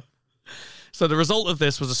 fair enough. So the result of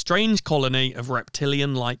this was a strange colony of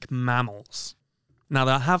reptilian-like mammals. Now,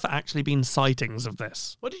 there have actually been sightings of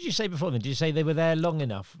this. What did you say before then? Did you say they were there long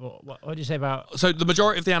enough? What did you say about... So the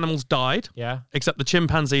majority of the animals died, Yeah? except the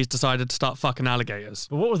chimpanzees decided to start fucking alligators.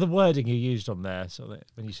 But what was the wording you used on there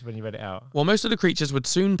when you read it out? While most of the creatures would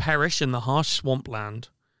soon perish in the harsh swampland,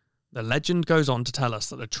 the legend goes on to tell us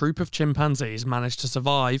that a troop of chimpanzees managed to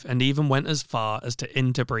survive and even went as far as to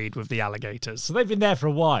interbreed with the alligators. So they've been there for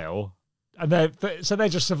a while, and they're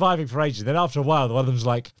just surviving for ages. Then after a while, one of them's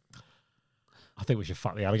like, I think we should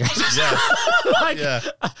fuck the alligators. Yeah. Like, Yeah.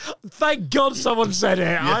 Thank God someone said it.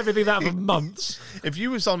 I've been thinking that for months. If you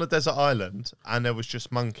was on a desert island and there was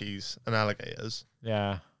just monkeys and alligators,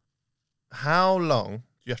 Yeah. how long do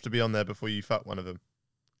you have to be on there before you fuck one of them?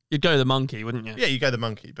 You'd go the monkey, wouldn't you? Yeah, you go the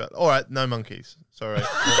monkey, but all right, no monkeys. Sorry.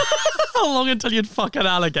 How long until you'd fuck an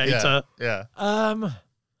alligator? Yeah.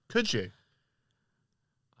 Could you?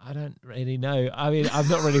 I don't really know. I mean, I've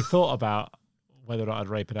not really thought about whether or not I'd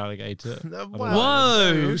rape an alligator. No,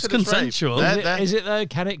 Whoa, who it's said rape? consensual. Is it though?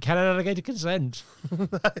 Can an alligator consent?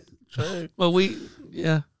 True. Well, What?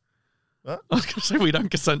 I was going to say we don't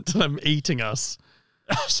consent to them eating us.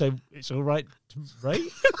 So it's all right to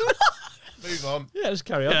rape? Move on. Yeah, let's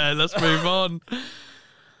carry on. Yeah, let's move on.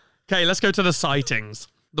 Okay, let's go to the sightings.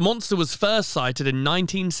 The monster was first sighted in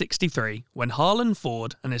 1963 when Harlan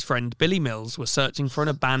Ford and his friend Billy Mills were searching for an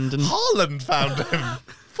abandoned... Harland found him.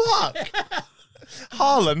 Fuck.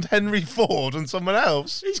 Harland, Henry Ford, and someone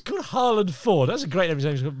else. He's called Harlan Ford. That's a great name.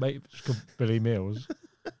 He's called Billy Mills.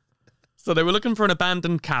 So they were looking for an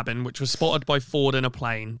abandoned cabin which was spotted by Ford in a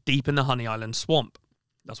plane deep in the Honey Island swamp.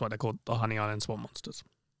 That's why they're called the Honey Island swamp monsters.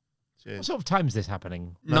 Cheers. What sort of time is this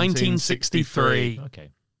happening? 1963.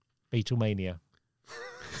 Okay. Beatlemania.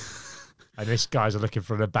 And this guy's looking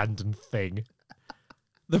for an abandoned thing.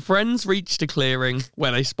 The friends reached a clearing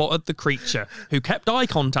where they spotted the creature, who kept eye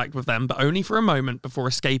contact with them, but only for a moment before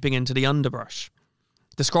escaping into the underbrush.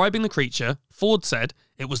 Describing the creature, Ford said,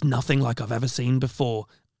 "It was nothing like I've ever seen before,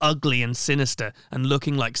 ugly and sinister, and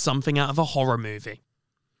looking like something out of a horror movie."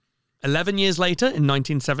 11 years later, in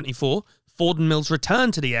 1974, Ford and Mills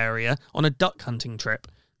returned to the area on a duck hunting trip.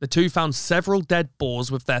 The two found several dead boars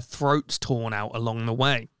with their throats torn out along the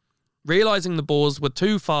way. Realising the boars were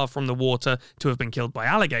too far from the water to have been killed by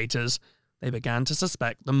alligators, they began to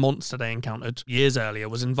suspect the monster they encountered years earlier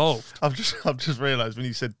was involved. I've just realised when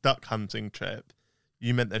you said duck hunting trip,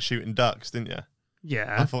 you meant they're shooting ducks, didn't you?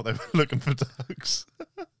 Yeah. I thought they were looking for ducks.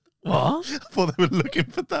 What? I thought they were looking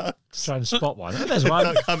for ducks. Try and spot one. Oh, there's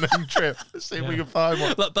one. Duck hunting trip. Let's see if we can find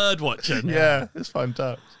one. Like bird watching. Yeah, let's find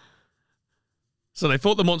ducks. So they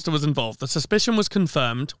thought the monster was involved. The suspicion was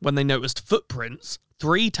confirmed when they noticed footprints,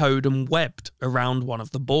 three-toed and webbed, around one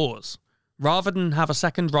of the boars. Rather than have a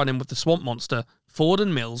second run-in with the swamp monster, Ford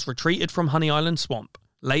and Mills retreated from Honey Island Swamp.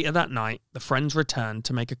 Later that night, the friends returned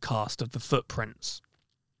to make a cast of the footprints.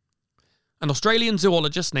 An Australian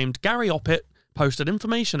zoologist named Gary Oppett posted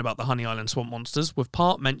information about the Honey Island Swamp monsters, with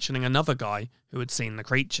part mentioning another guy who had seen the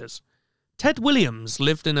creatures. Ted Williams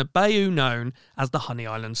lived in a bayou known as the Honey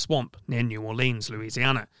Island Swamp near New Orleans,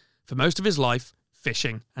 Louisiana, for most of his life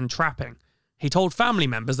fishing and trapping. He told family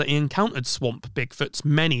members that he encountered swamp Bigfoots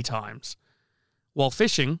many times. While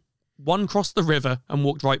fishing, one crossed the river and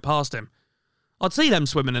walked right past him. I'd see them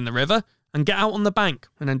swimming in the river and get out on the bank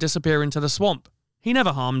and then disappear into the swamp. He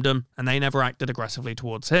never harmed them and they never acted aggressively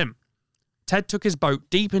towards him. Ted took his boat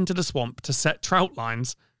deep into the swamp to set trout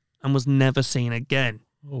lines and was never seen again.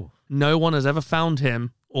 Oh. No one has ever found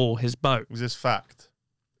him or his boat. Was this fact?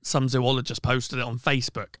 Some zoologist posted it on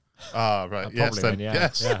Facebook. Ah, right. Yes, Probably then. then, yeah.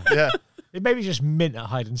 Yes. Yeah. Yeah. It maybe just mint at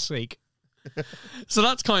hide and seek. So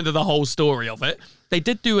that's kind of the whole story of it. They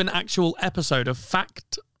did do an actual episode of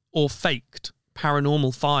Fact or Faked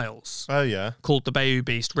Paranormal Files Oh, yeah. called The Bayou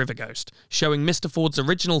Beast River Ghost, showing Mr. Ford's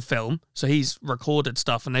original film. So he's recorded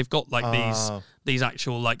stuff and they've got like these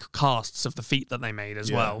actual like casts of the feat that they made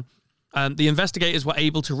as well. The investigators were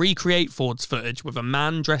able to recreate Ford's footage with a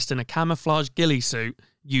man dressed in a camouflage ghillie suit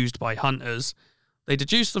used by hunters. They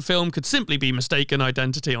deduced the film could simply be mistaken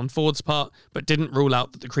identity on Ford's part, but didn't rule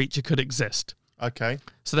out that the creature could exist. Okay.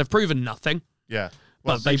 So they've proven nothing. Yeah.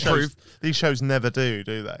 But they these shows never do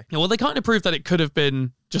they? Yeah, well, they kind of proved that it could have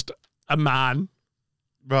been just a man,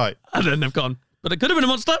 Right. and then they've gone, but it could have been a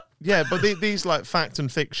monster. Yeah, but these like fact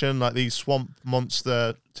and fiction, like these swamp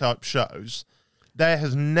monster type shows, there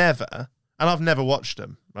has never, and I've never watched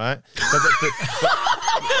them, right?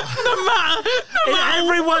 In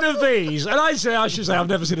every one of these, and I should say I've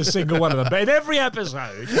never seen a single one of them, but in every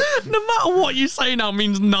episode, No matter what you say now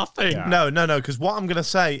means nothing. Yeah. No, because what I'm going to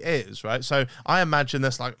say is, right, so I imagine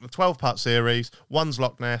there's like a 12-part series, one's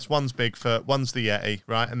Loch Ness, one's Bigfoot, one's the Yeti,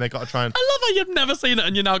 right, and they got to try and... I love how you've never seen it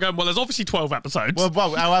and you're now going, well, there's obviously 12 episodes.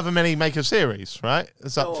 Well, however many make a series, right?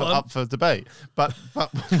 It's up for debate. But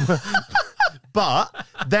but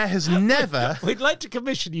there has never... we'd like to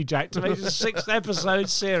commission you, Jack, to make a 6-episode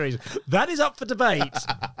series. That is up for debate.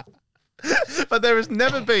 But there has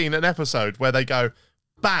never been an episode where they go,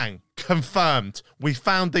 bang, confirmed, we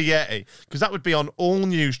found the Yeti. Because that would be on all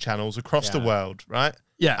news channels across the world, right?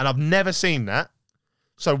 Yeah. And I've never seen that.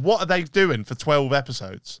 So what are they doing for 12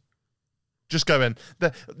 episodes? Just going,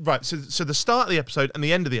 right, so the start of the episode and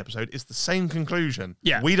the end of the episode is the same conclusion.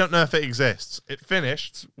 Yeah. We don't know if it exists. It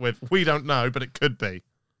finished with, we don't know, but it could be.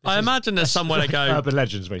 I imagine there's somewhere to go. Urban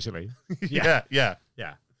legends, basically. Yeah.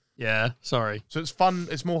 Yeah, sorry. So it's fun.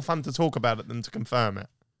 It's more fun to talk about it than to confirm it.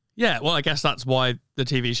 Yeah, well, I guess that's why the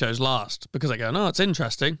TV shows last, because they go, no, it's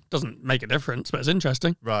interesting. Doesn't make a difference, but it's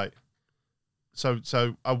interesting. Right.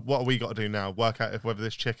 So what have we got to do now? Work out whether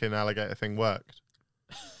this chicken alligator thing worked.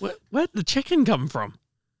 Where'd the chicken come from?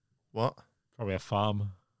 What? Probably a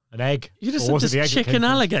farm. An egg. You just Or was said it the egg this that came chicken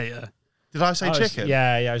from- alligator. Did I say chicken?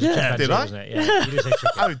 Yeah, it was a chimpanzee, Did I? wasn't it? Yeah, you did say chicken.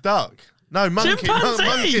 Oh, duck. No, monkey.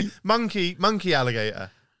 Chimpanzee! Monkey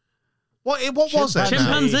alligator. What was it?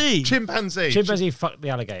 Chimpanzee. Chimpanzee. Chimpanzee fucked the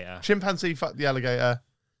alligator. Chimpanzee fucked the alligator.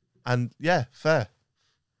 And yeah, fair.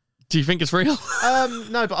 Do you think it's real?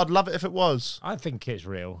 No, but I'd love it if it was. I think it's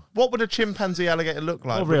real. What would a chimpanzee alligator look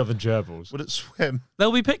like? More real than gerbils. Would it swim?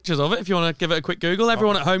 There'll be pictures of it if you want to give it a quick Google.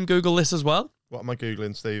 Everyone at home, Google this as well. What am I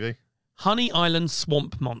Googling, Stevie? Honey Island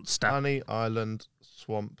Swamp Monster. Honey Island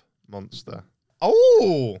Swamp Monster.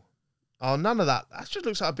 Oh, none of that. That just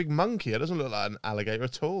looks like a big monkey. It doesn't look like an alligator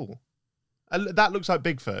at all. That looks like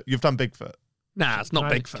Bigfoot. You've done Bigfoot. Nah, it's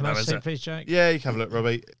not Bigfoot Can though, I is see, it? please, Jack? Yeah, you can have a look,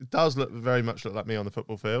 Robbie. It does very much look like me on the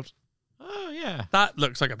football field. Oh, yeah. That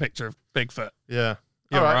looks like a picture of Bigfoot. Yeah.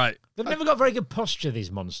 You're right. They've never got very good posture,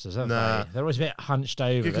 these monsters, have Nah. they? They're always a bit hunched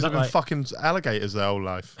over. Because they've been fucking alligators their whole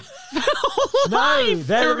life. No,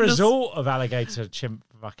 they're a in a s- resort of alligator chimp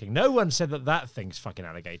fucking. No one said that thing's fucking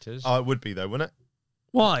alligators. Oh, it would be though, wouldn't it?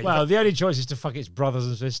 Why? Well, the only choice is to fuck its brothers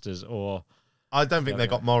and sisters, or I don't think they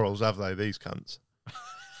got morals, have they? These cunts.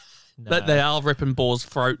 That they are ripping boars'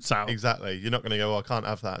 throats out. Exactly. You're not going to go, I can't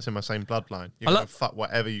have that. It's in my same bloodline. You're I going to fuck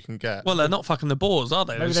whatever you can get. Well, they're not fucking the boars, are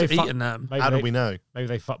they? They're Maybe just they fuck- eating them. maybe How do they- we know? Maybe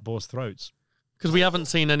they fuck boars' throats. Because we haven't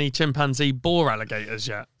seen any chimpanzee boar alligators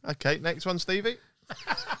yet. Okay, next one, Stevie.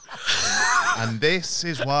 And this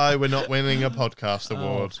is why we're not winning a podcast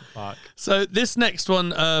award. Fuck. So this next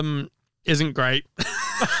one isn't great.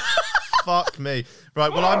 Fuck me.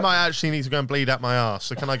 Right, well, I might actually need to go and bleed out my arse.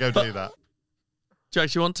 So can I go do that? Do you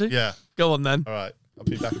actually want to? Yeah. Go on then. All right. I'll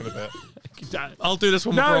be back in a bit. I'll do this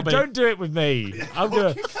one with No, Robbie. don't do it with me. I'm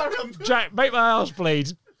gonna Jack, make my ass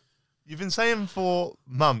bleed. You've been saying for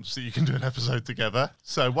months that you can do an episode together.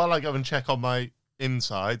 So while I go and check on my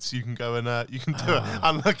insides, you can go and you can do it.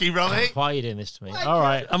 Unlucky Robbie. Why are you doing this to me? All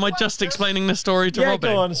right. Am I just explaining the story to Yeah, Robbie?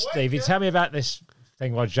 go on, Stevie. Tell me about this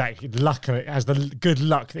thing while Jack has the good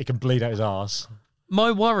luck that he can bleed out his arse. My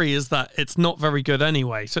worry is that it's not very good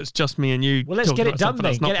anyway, so it's just me and you. Well, let's talking get it about done something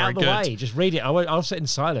then. that's not Get it out of the very good. way. Just read it. I'll sit in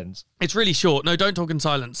silence. It's really short. No, don't talk in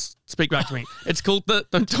silence. Speak back to me. It's called the...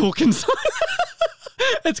 Don't talk in silence.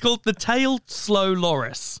 It's called the Tailed Slow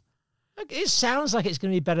Loris. It sounds like it's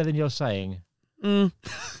going to be better than you're saying.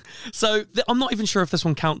 So I'm not even sure if this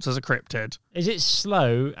one counts as a cryptid. Is it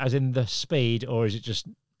slow, as in the speed, or is it just,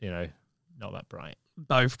 not that bright?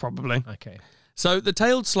 Both, probably. Okay. So the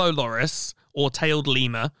tailed slow loris, or tailed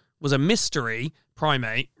lemur, was a mystery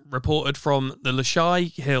primate reported from the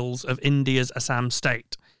Lushai Hills of India's Assam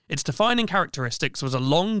state. Its defining characteristics was a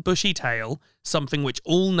long, bushy tail, something which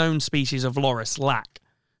all known species of loris lack.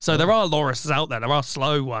 So there are lorises out there, there are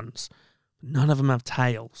slow ones. None of them have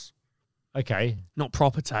tails. Okay. Not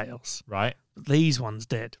proper tails. Right. But these ones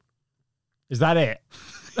did. Is that it?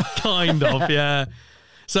 Kind of, yeah.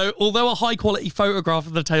 So, although a high-quality photograph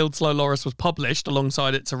of the tailed slow loris was published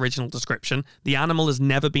alongside its original description, the animal has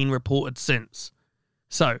never been reported since.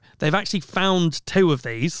 So, they've actually found two of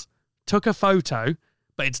these, took a photo,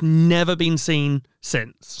 but it's never been seen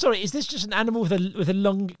since. Sorry, is this just an animal with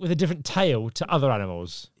a different tail to other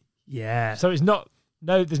animals? Yeah. So it's not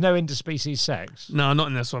there's no interspecies sex. No, not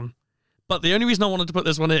in this one. But the only reason I wanted to put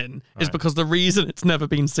this one in is Right. because the reason it's never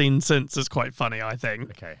been seen since is quite funny, I think.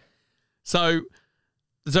 Okay. So,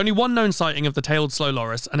 there's only one known sighting of the tailed slow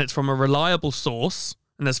loris, and it's from a reliable source,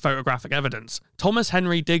 and there's photographic evidence. Thomas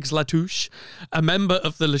Henry Digges Latouche, a member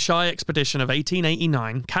of the Lushai expedition of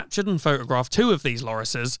 1889, captured and photographed two of these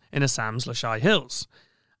lorises in Assam's Lushai Hills.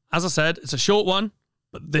 As I said, it's a short one,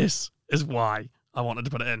 but this is why I wanted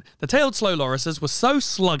to put it in. The tailed slow lorises were so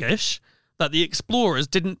sluggish that the explorers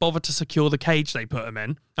didn't bother to secure the cage they put them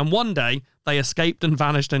in, and one day they escaped and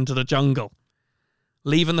vanished into the jungle,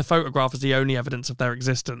 leaving the photograph as the only evidence of their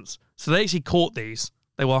existence. So they actually caught these.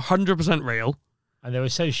 They were 100% real. And they were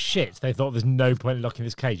so shit, they thought there's no point in locking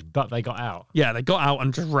this cage, but they got out. Yeah, they got out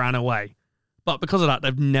and just ran away. But because of that,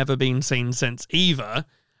 they've never been seen since either.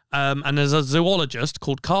 And there's a zoologist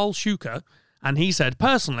called Carl Schuker, and he said,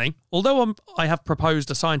 personally, although I have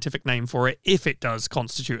proposed a scientific name for it if it does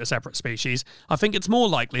constitute a separate species, I think it's more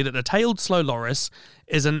likely that the tailed slow loris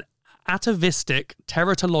is an atavistic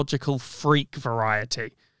teratological freak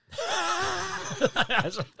variety.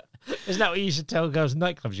 Isn't that what you should tell girls in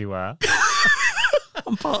nightclubs you were?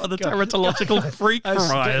 I'm part of the teratological freak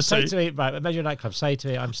variety. Say to me, right, imagine a nightclub, say to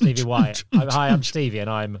me, I'm Stevie White. Hi, I'm Stevie, and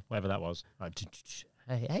I'm whatever that was.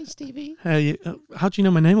 Hey, Stevie. Hey, how do you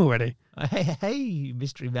know my name already? Hey,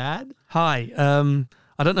 mystery man. Hi,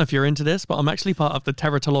 I don't know if you're into this, but I'm actually part of the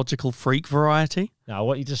teratological freak variety. Now, I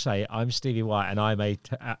want you to say, I'm Stevie White and I'm a,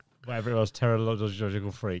 whatever it was,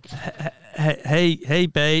 teratological freak. Hey,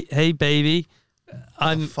 baby.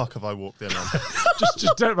 What the fuck have I walked in on?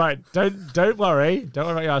 just don't worry. Don't worry. Don't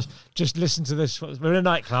worry about your ass. Just listen to this. We're in a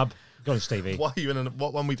nightclub. Go on, Stevie. What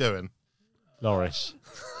what one are we doing? Loris.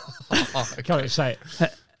 Can't say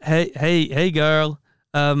it. Hey, girl.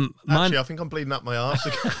 Actually, I think I'm bleeding up my arse.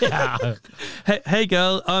 Yeah. Hey,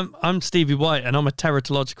 girl. I'm Stevie White, and I'm a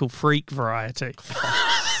teratological freak variety.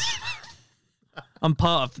 I'm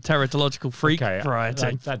part of the teratological freak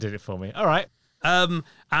variety. That did it for me. All right.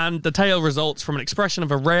 And the tale results from an expression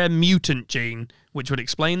of a rare mutant gene, which would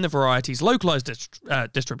explain the variety's localized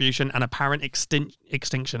distribution and apparent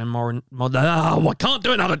extinction in modern. I can't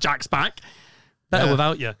do another Jack's back. Better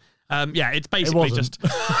without you. It's basically just.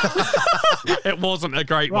 It wasn't a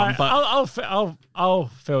great one, but I'll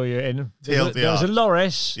fill you in. There TLDR. was a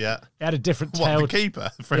loris. Yeah. It had a different tail. What, the keeper?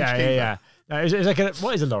 The French keeper? Yeah. No, it's like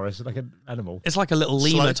what is a loris? It's like an animal. it's like a little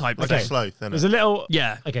lemur type Like thing. a sloth, isn't There's it? a little.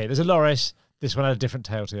 Yeah. Okay, there's a loris. This one had a different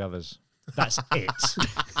tail to the others. That's it.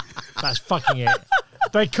 That's fucking it.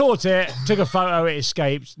 They caught it, took a photo, it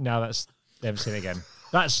escaped. Now they haven't seen it again.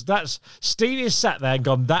 That's Stevie has sat there and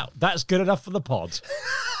gone, that's good enough for the pod.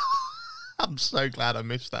 I'm so glad I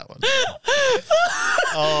missed that one.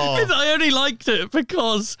 I only liked it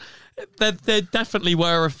because they definitely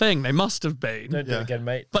were a thing. They must have been. Don't do it again,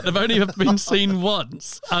 mate. But they've only been seen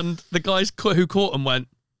once. And the guys who caught them went,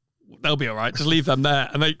 they'll be all right. Just leave them there.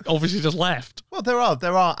 And they obviously just left. Well, there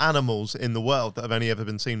are animals in the world that have only ever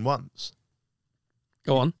been seen once.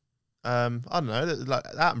 Go on. I don't know. Like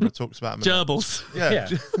Attenborough talks about them. Gerbils. Yeah.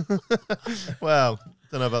 Well,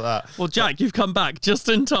 don't know about that. Well, Jack, you've come back just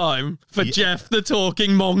in time for Jeff the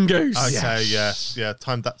Talking Mongoose. Okay, yes. Yeah,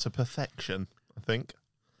 timed that to perfection, I think.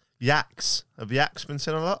 Yaks. Have yaks been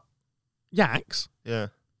seen a lot? Yaks? Yeah.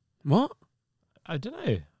 What? I don't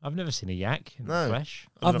know. I've never seen a yak in the flesh.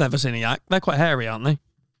 I've never seen a yak. They're quite hairy, aren't they?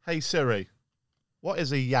 Hey Siri, what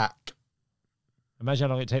is a yak? Imagine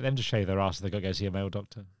how long it'd take them to shave their ass if they got to go see a male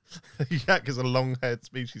doctor. A yak is a long-haired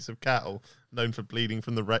species of cattle known for bleeding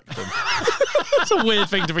from the rectum. That's a weird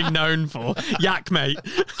thing to be known for. Yak, mate.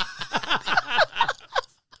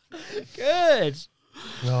 Good.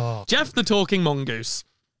 Jeff the Talking Mongoose.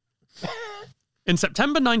 In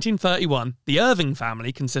September 1931, the Irving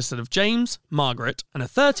family consisted of James, Margaret, and a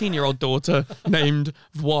 13-year-old daughter named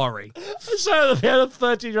Voirrey. So they had a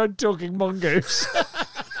 13-year-old talking mongoose.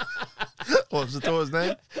 What's the daughter's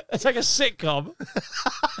name? It's like a sitcom.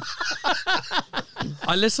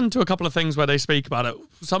 I listened to a couple of things where they speak about it.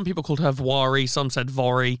 Some people called her Voirrey, some said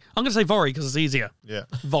Voirrey. I'm going to say Voirrey because it's easier. Yeah.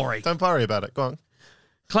 Voirrey. Don't worry about it. Go on.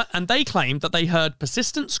 And they claimed that they heard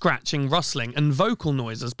persistent scratching, rustling, and vocal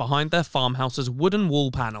noises behind their farmhouse's wooden wall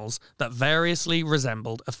panels that variously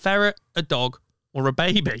resembled a ferret, a dog, or a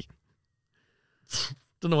baby.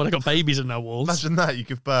 Don't know why they got babies in their walls. Imagine that. You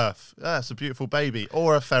give birth. Yeah, it's a beautiful baby.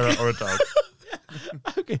 Or a ferret or a dog.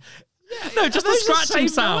 Okay. No, just the scratching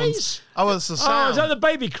sounds. Oh, it's a Oh, sound. is that the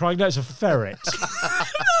baby crying? No, it's a ferret.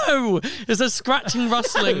 No, it's a scratching,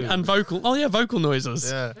 rustling, and vocal noises.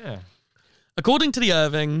 Yeah. Yeah. According to the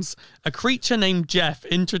Irvings, a creature named Jeff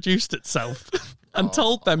introduced itself and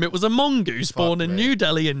told them it was a mongoose born in New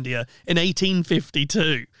Delhi, India in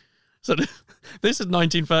 1852. So this is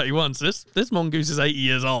 1931, so this mongoose is 80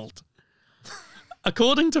 years old.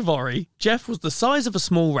 According to Voirrey, Jeff was the size of a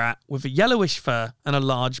small rat with a yellowish fur and a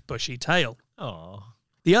large bushy tail. Oh.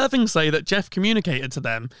 The Irvings say that Jeff communicated to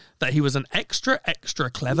them that he was an extra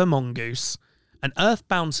clever mongoose, an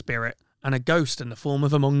earthbound spirit, and a ghost in the form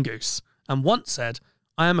of a mongoose, and once said,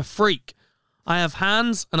 "I am a freak. I have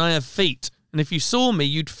hands and I have feet, and if you saw me,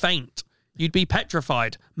 you'd faint. You'd be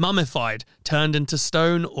petrified, mummified, turned into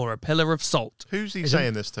stone or a pillar of salt." Who's he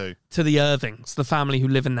saying this to? To the Irvings, the family who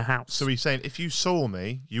live in the house. So he's saying, if you saw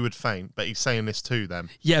me, you would faint, but he's saying this to them.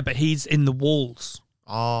 Yeah, but he's in the walls.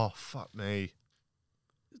 Oh, fuck me.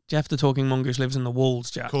 Jeff the Talking Mongoose lives in the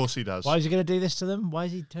walls, Jack. Of course he does. Why is he going to do this to them? Why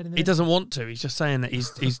is he turning them? He doesn't want to. He's just saying that he's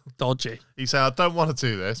dodgy. He's saying, I don't want to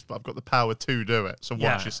do this, but I've got the power to do it, so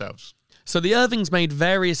watch yourselves. So the Irvings made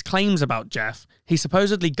various claims about Jeff. He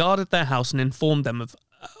supposedly guarded their house and informed them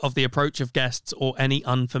of the approach of guests or any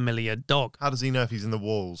unfamiliar dog. How does he know if he's in the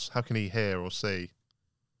walls? How can he hear or see?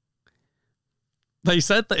 They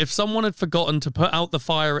said that if someone had forgotten to put out the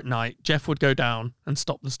fire at night, Jeff would go down and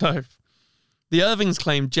stop the stove. The Irvings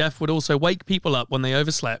claimed Jeff would also wake people up when they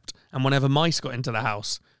overslept and whenever mice got into the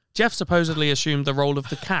house. Jeff supposedly assumed the role of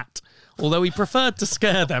the cat, although he preferred to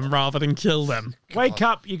scare them rather than kill them. Wake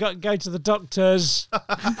up, you got to go to the doctors.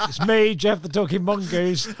 It's me, Jeff the Talking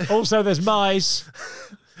Mongoose. Also, there's mice.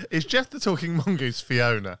 Is Jeff the Talking Mongoose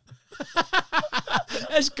Fiona?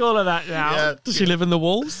 Let's call her that now. Yeah. Does she live in the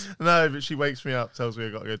walls? No, but she wakes me up, tells me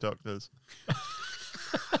I've got to go doctors.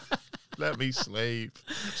 Let me sleep.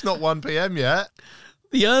 It's not 1 p.m. yet.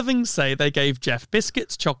 The Irvings say they gave Jeff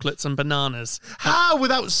biscuits, chocolates, and bananas. How?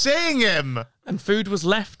 Without seeing him? And food was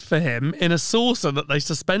left for him in a saucer that they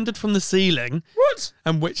suspended from the ceiling. What?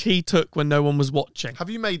 And which he took when no one was watching. Have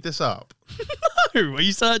you made this up? No, are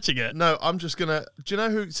you searching it? No, I'm just going to... Do you know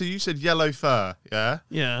who... So you said yellow fur, yeah?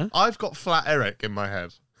 Yeah. I've got Flat Eric in my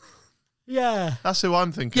head. Yeah. That's who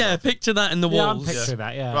I'm thinking Yeah, of. picture that in the Yeah, I'm walls. picturing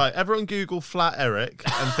that, yeah. Right, everyone Google Flat Eric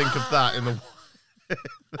and think of that in the...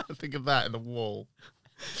 think of that in the wall.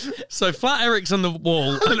 So Flat Eric's on the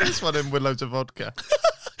wall. This one in with loads of vodka.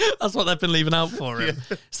 That's what they've been leaving out for him.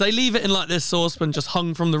 Yeah. So they leave it in like this saucepan just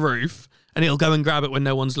hung from the roof, and he'll go and grab it when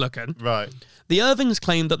no one's looking. Right. The Irvings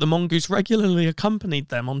claimed that the Mongoose regularly accompanied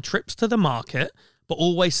them on trips to the market, but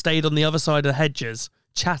always stayed on the other side of the hedges,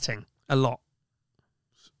 chatting a lot.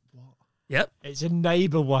 Yep. It's a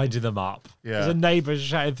neighbour winding them up. Yeah. There's a neighbour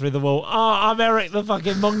shouting through the wall, "Oh, I'm Eric the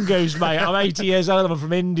fucking mongoose, mate. I'm 80 years old. I'm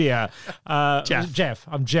from India." Jeff.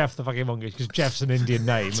 I'm Jeff the fucking mongoose, because Jeff's an Indian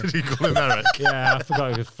name. Did you call him Eric? Yeah, I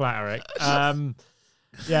forgot it was Flat Eric.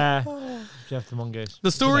 Yeah, Jeff the mongoose.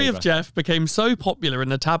 The story of Jeff became so popular in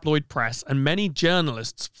the tabloid press, and many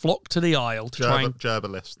journalists flocked to the aisle to try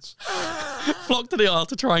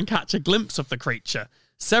and catch a glimpse of the creature.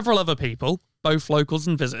 Several other people, both locals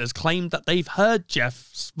and visitors, claimed that they've heard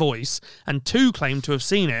Jeff's voice, and 2 claimed to have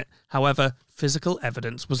seen it. However, physical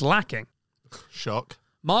evidence was lacking. Shock.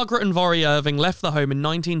 Margaret and Vorry Irving left the home in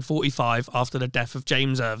 1945 after the death of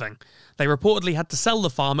James Irving. They reportedly had to sell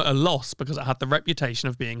the farm at a loss because it had the reputation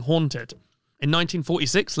of being haunted. In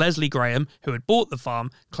 1946, Leslie Graham, who had bought the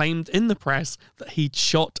farm, claimed in the press that he'd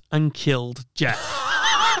shot and killed Jeff.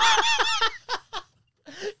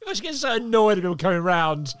 You must get so annoyed at people coming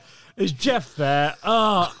round. Is Jeff there?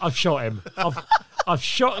 Oh, I've shot him. I've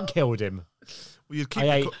shot and killed him. Well,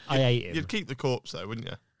 I ate him. You'd keep the corpse though, wouldn't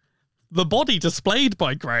you? The body displayed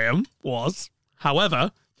by Graham was,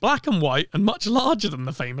 however, black and white and much larger than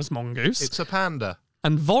the famous mongoose. It's a panda.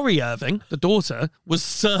 And Vorry Irving, the daughter, was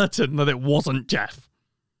certain that it wasn't Jeff.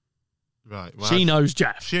 Right. Well, she knows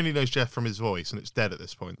Jeff. She only knows Jeff from his voice, and it's dead at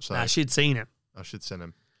this point. So she'd seen him. I should send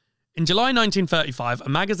him. In July 1935, a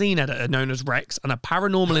magazine editor known as Rex and a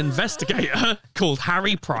paranormal investigator called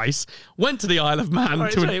Harry Price went to the Isle of Man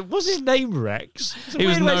was his name Rex? He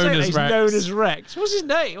was known as Rex. Known as Rex. What's his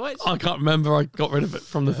name? I can't remember. I got rid of it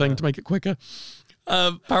from the thing to make it quicker.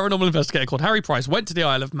 A paranormal investigator called Harry Price went to the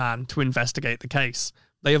Isle of Man to investigate the case.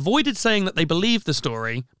 They avoided saying that they believed the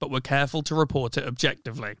story, but were careful to report it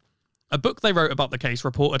objectively. A book they wrote about the case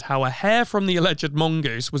reported how a hair from the alleged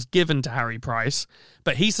mongoose was given to Harry Price,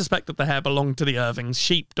 but he suspected the hair belonged to the Irvings'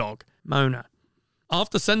 sheepdog, Mona.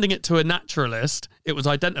 After sending it to a naturalist, it was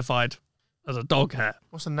identified as a dog hair.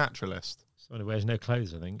 What's a naturalist? Someone who wears no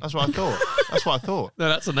clothes, I think. That's what I thought. No,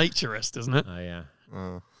 that's a naturist, isn't it? Oh,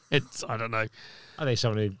 yeah. It's, I don't know. I think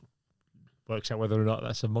someone who works out whether or not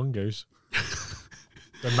that's a mongoose.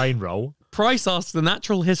 The main role. Price asked the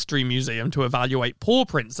Natural History Museum to evaluate paw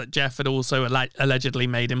prints that Jeff had also allegedly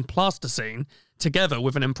made in plasticine, together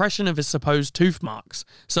with an impression of his supposed tooth marks.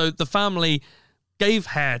 So the family gave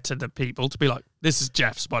hair to the people to be like, this is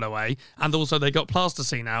Jeff's, by the way. And also they got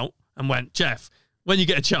plasticine out and went, Jeff, when you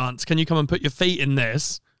get a chance, can you come and put your feet in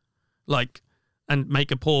this? And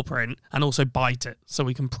make a paw print and also bite it so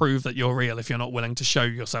we can prove that you're real if you're not willing to show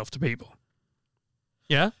yourself to people.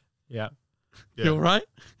 Yeah? Yeah. You all right?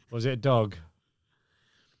 Was it a dog?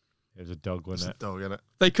 It was a dog, wasn't it? It's a dog, isn't it?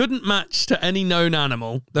 They couldn't match to any known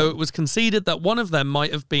animal, though it was conceded that one of them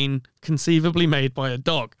might have been conceivably made by a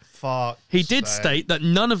dog. He did state that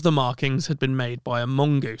none of the markings had been made by a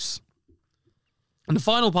mongoose. And the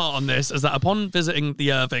final part on this is that upon visiting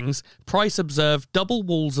the Irvings, Price observed double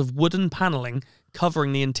walls of wooden panelling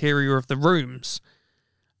covering the interior of the rooms,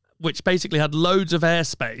 which basically had loads of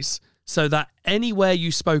airspace, so that anywhere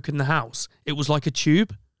you spoke in the house, it was like a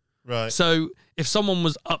tube. Right. So if someone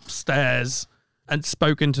was upstairs and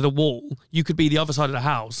spoke into the wall, you could be the other side of the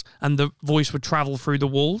house and the voice would travel through the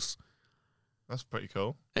walls. That's pretty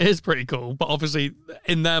cool. It is pretty cool, but obviously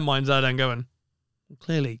in their minds they're then going, well,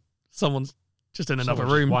 clearly someone's just in another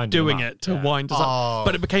room doing it to wind us up.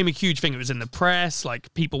 But it became a huge thing. It was in the press,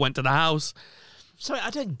 like people went to the house. Sorry,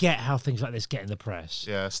 I don't get how things like this get in the press.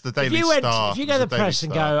 Yeah, it's the Daily Star. If you go to the press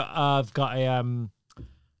and go, I've got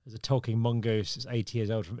there's a talking mongoose that's 80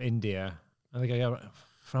 years old from India, and they go,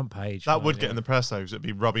 Front page. That would get in the press, though, because it'd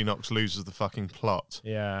be Robbie Knox loses the fucking plot.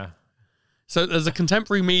 Yeah. So there's a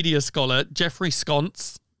contemporary media scholar, Jeffrey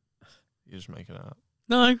Sconce. You're just making it up.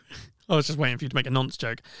 No. I was just waiting for you to make a nonce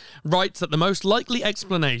joke. Writes that the most likely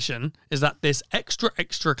explanation is that this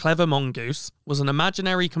extra clever mongoose was an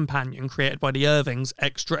imaginary companion created by the Irvings'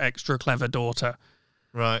 extra clever daughter.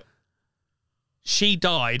 Right. She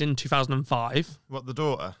died in 2005. What, the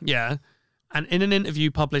daughter? Yeah. And in an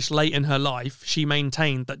interview published late in her life, she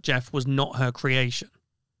maintained that Jeff was not her creation.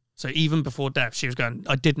 So even before death, she was going,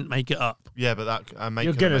 I didn't make it up. Yeah, but that mate.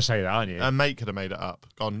 You're going to say that, aren't you? A mate could have made it up.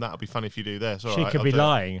 Gone, that'll be funny if you do this. All she right, could I'll be do it.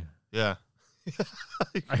 lying. Yeah.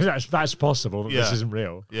 That's possible. That Yeah. This isn't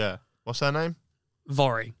real. Yeah. What's her name?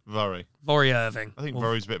 Vory Irving. I think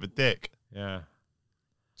Vory's a bit of a dick. Yeah.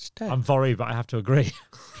 She's dead. I'm Vory, but I have to agree.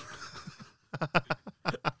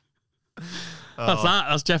 That's that.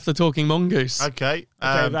 That's Jeff the Talking Mongoose. Okay.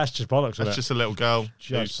 That's just bollocks. That's just a little girl.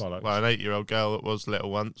 Just who's, bollocks. well, an 8-year-old girl that was little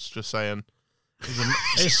once. Just saying.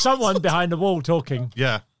 There's someone behind the wall talking.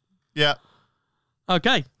 Yeah. Yeah.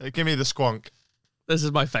 Okay. Give me the squonk. This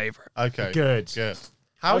is my favourite. Okay. Good.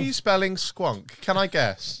 How are you spelling squonk? Can I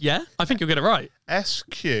guess? Yeah? I think you'll get it right.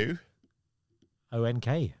 SQUONK.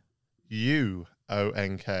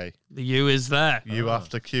 The U is there. U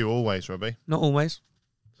after Q always, Robbie. Not always.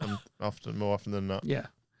 More often than not. Yeah.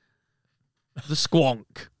 The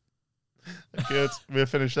Squonk. Good. We're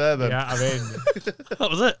finished there then. Yeah, I mean, That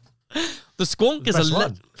was it. The Squonk is best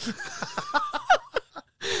one.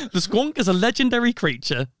 The Squonk is a legendary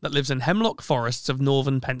creature that lives in hemlock forests of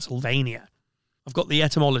northern Pennsylvania. I've got the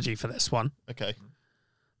etymology for this one. Okay.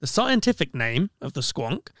 The scientific name of the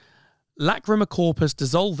Squonk, Lacrimocorpus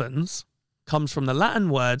dissolvens, comes from the Latin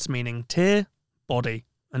words meaning tear, body,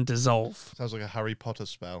 and dissolve. Sounds like a Harry Potter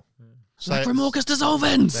spell. Say it. Lacrimorcus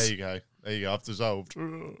dissolvens! There you go. I've dissolved.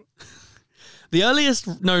 The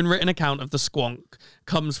earliest known written account of the Squonk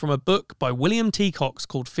comes from a book by William T. Cox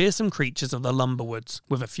called Fearsome Creatures of the Lumberwoods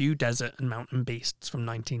with a Few Desert and Mountain Beasts from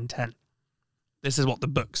 1910. This is what the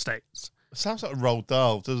book states. It sounds like a Roald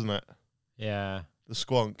Dahl, doesn't it? Yeah. The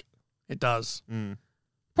squonk. It does. Mm.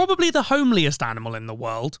 Probably the homeliest animal in the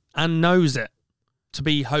world, and knows it. To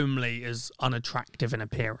be homely is unattractive in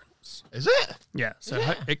appearance. Is it? Yeah, so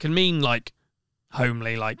it can mean like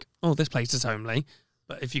homely, like, oh, this place is homely.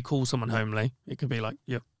 But if you call someone homely, it could be like,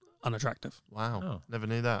 you're unattractive. Wow. Oh. Never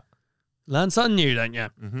knew that. Learn something new, don't you?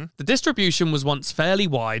 Mm-hmm. The distribution was once fairly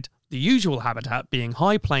wide, the usual habitat being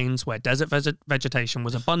high plains where desert vegetation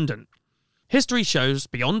was abundant. History shows,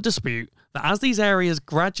 beyond dispute, that as these areas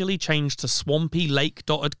gradually changed to swampy,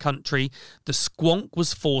 lake-dotted country, the Squonk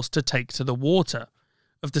was forced to take to the water.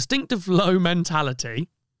 Of distinctive low mentality...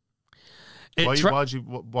 Why'd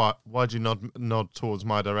you nod towards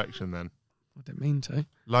my direction then? I didn't mean to.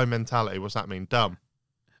 Low mentality, what's that mean? Dumb?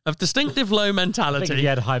 Of distinctive low I think if mentality... you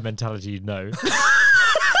had high mentality, you'd know.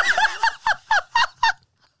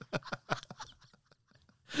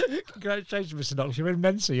 Congratulations, Mr. Knox. You're in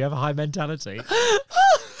Mensa. You have a high mentality.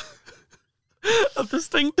 Of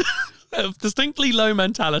distinctly low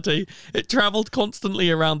mentality, it travelled constantly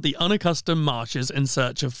around the unaccustomed marshes in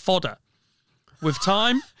search of fodder. With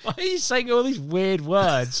time... Why are you saying all these weird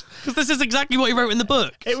words? Because this is exactly what he wrote in the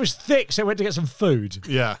book. It was thick, so it went to get some food.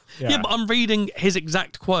 Yeah. Yeah, but I'm reading his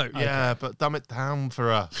exact quote. Yeah, but dumb it down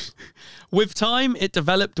for us. With time, it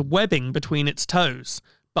developed webbing between its toes,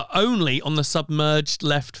 but only on the submerged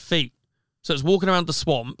left feet. So it's walking around the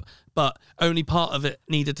swamp, but only part of it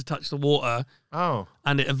needed to touch the water, Oh.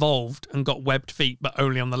 and it evolved and got webbed feet, but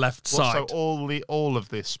only on the left side. So all of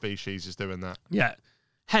this species is doing that? Yeah.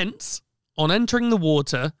 Hence, on entering the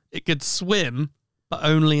water, it could swim, but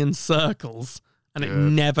only in circles, and it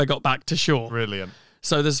Good. never got back to shore. Brilliant.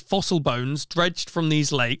 So there's fossil bones dredged from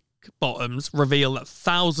these lake bottoms reveal that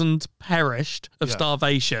thousands perished of Yeah.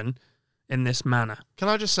 starvation in this manner. Can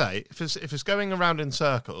I just say, if it's going around in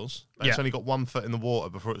circles, but it's Yeah. only got 1 foot in the water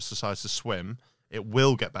before it decides to swim, it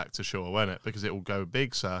will get back to shore, won't it? Because it will go a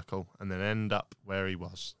big circle and then end up where he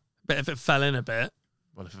was. But if it fell in a bit,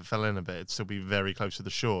 Well, if it fell in a bit, it'd still be very close to the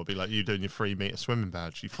shore. It'd be like you doing your 3-metre swimming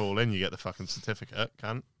badge. You fall in, you get the fucking certificate,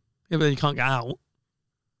 can't? yeah, but then you can't get out.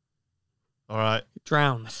 All right. It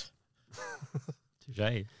drowns.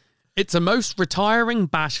 Touché. It's a most retiring,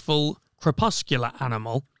 bashful, crepuscular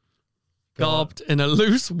animal, Go on. garbed in a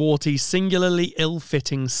loose, warty, singularly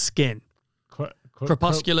ill-fitting skin.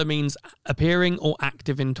 Crepuscular means appearing or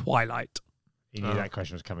active in twilight. He knew that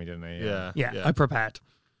question was coming, didn't he? Yeah. Yeah, I prepared.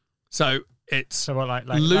 So it's So what, like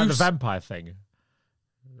the loose. vampire thing?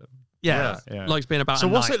 Yeah, Yeah. likes being about. So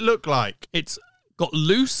at what's night. it look like? It's got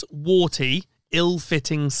loose, warty,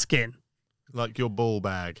 ill-fitting skin. Like your ball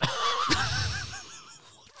bag.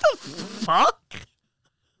 Fuck.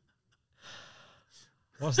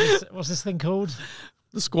 What's this thing called?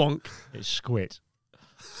 The squonk. It's squid.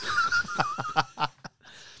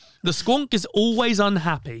 The squonk is always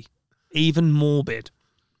unhappy, even morbid.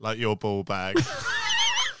 Like your ball bag.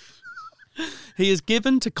 He is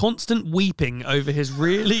given to constant weeping over his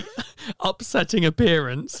really upsetting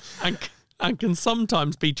appearance and can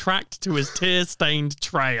sometimes be tracked to his tear-stained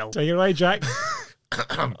trail. Take it away, Jack.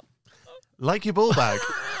 Like your ball bag.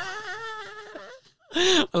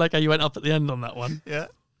 I like how you went up at the end on that one. Yeah.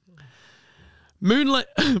 Moonlight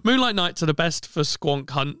nights are the best for squonk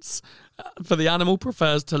hunts, for the animal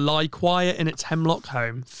prefers to lie quiet in its hemlock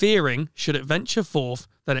home, fearing, should it venture forth,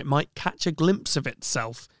 that it might catch a glimpse of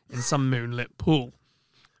itself in some moonlit pool.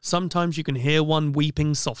 Sometimes you can hear one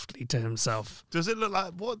weeping softly to himself. Does it look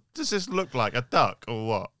like, what does this look like? A duck or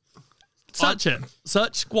what? Search it.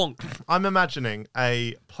 Search squonk. I'm imagining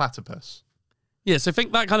a platypus. Yeah, so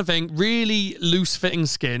think that kind of thing. Really loose-fitting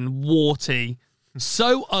skin, warty,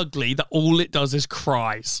 so ugly that all it does is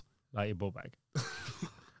cries. Like your ball bag.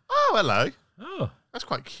 Oh, hello. Oh. That's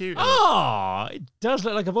quite cute. Oh, it does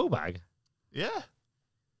look like a ball bag. Yeah.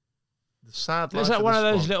 The sad It's life like of one the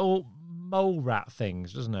of those squonk. little mole rat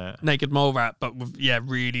things, doesn't it? Naked mole rat, but with,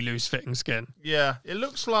 really loose-fitting skin. Yeah, it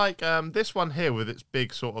looks like this one here with its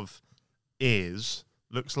big sort of ears.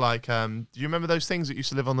 Looks like, do you remember those things that used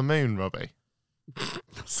to live on the moon, Robbie?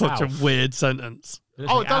 Such Alf. a weird sentence.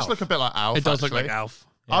 It does look a bit like Alf. It does look actually. like Alf.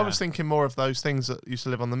 I Yeah. was thinking more of those things that used to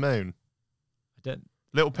live on the moon. I don't.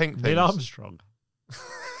 Little pink things. Neil Armstrong.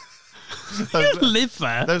 those, Live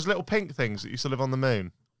there. those little pink things that used to live on the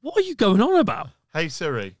moon. What are you going on about? Hey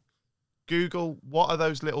Siri, Google what are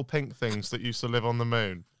those little pink things that used to live on the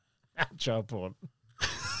moon? Child porn.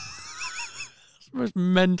 It's the most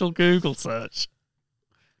mental Google search.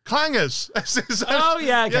 Clangers. Oh,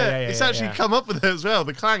 yeah, okay, yeah, It's yeah, actually yeah. come up with it as well.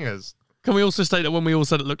 The clangers. Can we also state that when we all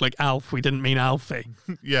said it looked like Alf, we didn't mean Alfie?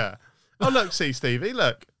 Yeah. Oh look, see Stevie,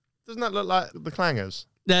 look. Doesn't that look like the clangers?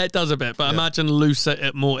 Yeah, it does a bit, but Yeah. imagine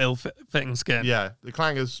looser, more ill-fitting skin. Yeah, the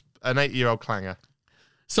clangers, an 8-year-old clanger.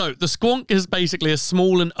 So the squonk is basically a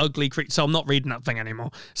small and ugly creature. So I'm not reading that thing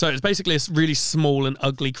anymore. So it's basically a really small and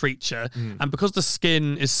ugly creature. And because the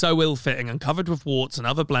skin is so ill-fitting and covered with warts and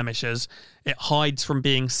other blemishes, it hides from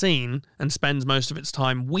being seen and spends most of its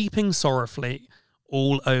time weeping sorrowfully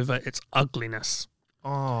all over its ugliness.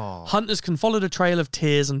 Oh, Hunters can follow the trail of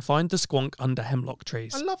tears and find the squonk under hemlock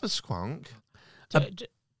trees. I love a squonk.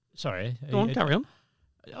 Sorry. Go on, carry on.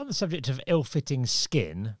 On the subject of ill-fitting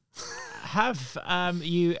skin, have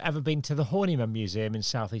you ever been to the Horniman Museum in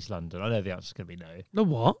South East London? I know the answer's going to be no. The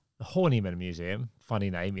what? The Horniman Museum. Funny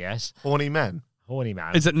name, yes. Horny men. Horny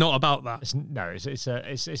man. Is it not about that?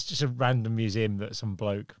 It's just a random museum that some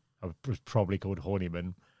bloke, was probably called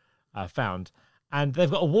Horniman, found. And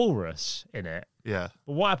they've got a walrus in it. Yeah.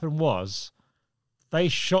 But what happened was they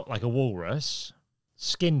shot like a walrus,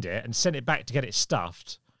 skinned it, and sent it back to get it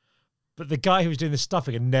stuffed. But the guy who was doing the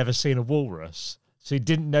stuffing had never seen a walrus, so he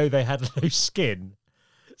didn't know they had loose skin.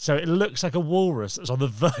 So it looks like a walrus that's on the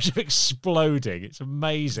verge of exploding. It's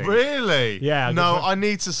amazing. Really? Yeah, No, the- I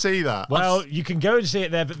need to see that. Well, you can go and see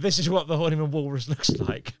it there, but this is what the Horniman walrus looks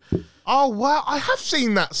like. Oh, wow. I have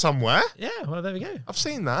seen that somewhere. Yeah, well, there we go. I've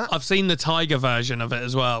seen that. I've seen the tiger version of it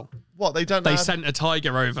as well. What, they don't They have... sent a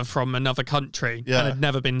tiger over from another country Yeah. and had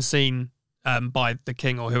never been seen by the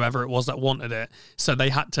king or whoever it was that wanted it. So they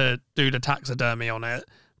had to do the taxidermy on it,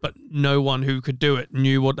 but no one who could do it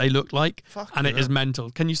knew what they looked like. Fucking And it is hell. mental.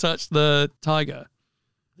 Can you search the tiger?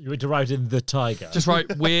 You were to write in the tiger. Just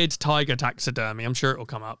write weird tiger taxidermy. I'm sure it will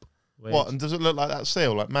come up. Weird. What, and does it look like that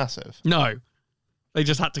seal, like massive? No. They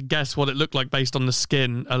just had to guess what it looked like based on the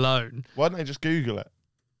skin alone. Why don't they just Google it?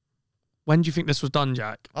 When do you think this was done,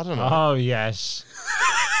 Jack? I don't know. Oh, yes.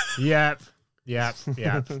 Yep.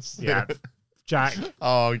 Jack,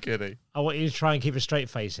 Oh, giddy. I want you to try and keep a straight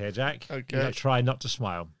face here, Jack. Okay. You gotta try not to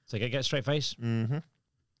smile. So get a straight face. Mm-hmm.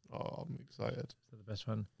 Oh, I'm excited. Is that the best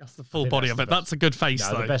one? That's the full think body that's of the it. best. That's a good face,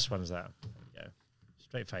 No, though. the best one's that. There we go.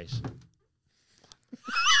 Straight face.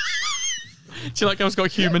 Do you like how it's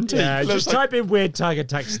got human teeth? Yeah, looks just like- type in weird tiger It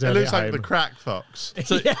taxidermy. looks like at the home. crack fox.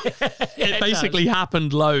 So it basically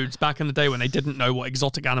happened loads back in the day when they didn't know what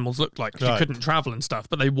exotic animals looked like because Right. you couldn't travel and stuff,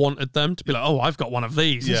 but they wanted them to be like, oh, I've got one of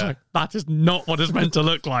these. It's Yeah. like, that is not what it's meant to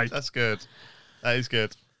look like. That's good. That is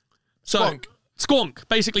good. So, Squonk. Squonk,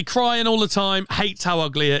 basically crying all the time, hates how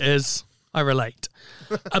ugly it is. I relate.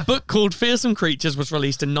 A book called Fearsome Creatures was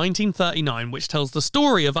released in 1939, which tells the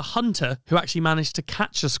story of a hunter who actually managed to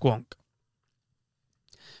catch a squonk.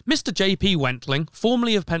 Mr. J.P. Wentling,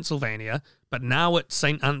 formerly of Pennsylvania, but now at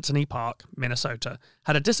St. Anthony Park, Minnesota,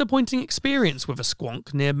 had a disappointing experience with a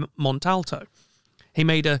squonk near Montalto. He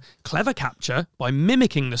made a clever capture by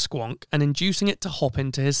mimicking the squonk and inducing it to hop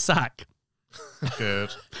into his sack.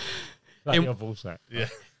 Good. Like your ball sack. Yeah.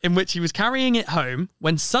 In which he was carrying it home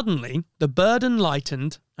when suddenly the burden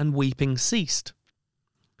lightened and weeping ceased.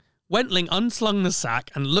 Wentling unslung the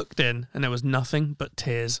sack and looked in, and there was nothing but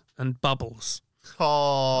tears and bubbles. Oh,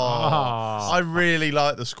 I really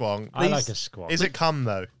like the squonk. I like a squonk. Is it cum,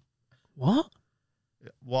 though? What?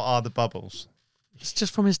 What are the bubbles? It's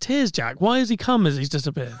just from his tears, Jack. Why has he come as he's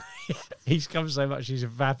disappeared? He's come so much he's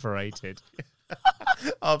evaporated.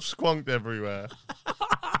 I've squonked everywhere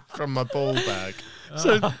from my ball bag.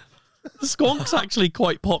 So the squonk's actually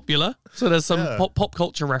quite popular. So there's some pop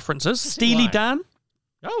culture references. Steely right? Dan.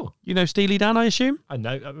 Oh. You know Steely Dan, I assume? I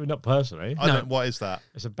know. Not personally. What is that?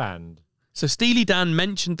 It's a band. So Steely Dan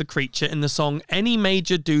mentioned the creature in the song Any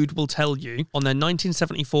Major Dude Will Tell You on their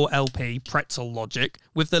 1974 LP, Pretzel Logic,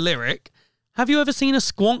 with the lyric, "Have you ever seen a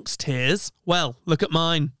squonk's tears? Well, look at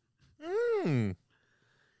mine." And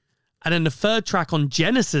then the third track on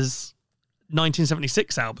Genesis'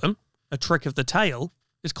 1976 album, A Trick of the Tail,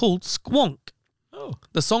 is called Squonk. Oh.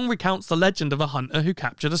 The song recounts the legend of a hunter who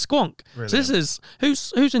captured a squonk. Brilliant. So this is,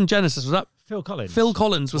 who's in Genesis? Was that Phil Collins. Phil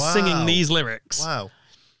Collins was Wow. singing these lyrics. Wow.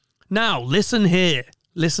 Now, listen here.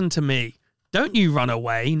 Listen to me. Don't you run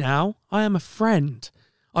away now. I am a friend.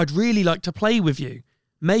 I'd really like to play with you.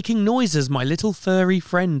 Making noises my little furry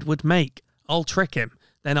friend would make. I'll trick him.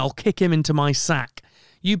 Then I'll kick him into my sack.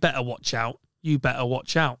 You better watch out. You better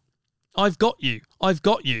watch out. I've got you. I've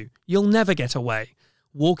got you. You'll never get away.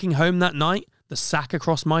 Walking home that night, the sack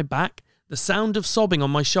across my back, the sound of sobbing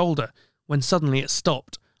on my shoulder. When suddenly it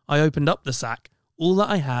stopped, I opened up the sack. All that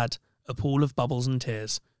I had, a pool of bubbles and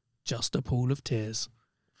tears. Just a pool of tears.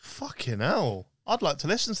 Fucking hell. I'd like to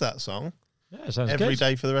listen to that song Yeah, sounds every good.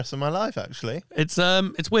 day for the rest of my life, actually. It's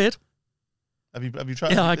weird. Have you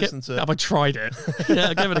tried Yeah, to I listen to it? have I tried it? Yeah,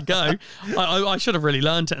 I gave it a go. I should have really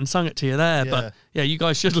learned it and sung it to you there, Yeah. but yeah, you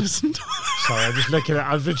guys should listen to it. Sorry, I'm just looking at.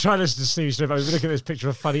 I've been trying to listen to Stevie Smith. I've been looking at this picture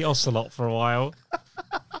of Funny Ocelot for a while.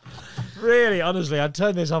 Really, honestly, I'd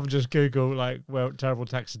turn this off and just Google terrible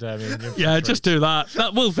taxidermy. And Yeah, just do that.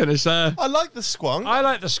 That will finish there. I like the squonk. I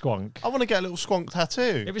like the squonk. I want to get a little squonk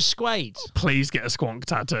tattoo. It was squate. Please get a squonk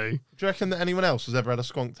tattoo. Do you reckon that anyone else has ever had a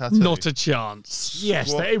squonk tattoo? Not a chance.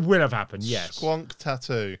 Yes, Squonk. it will have happened. Yes. Squonk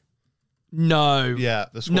tattoo. No. Yeah,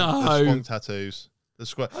 the squonk, No. the squonk tattoos. The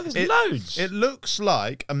squonk. Oh, there's loads. It looks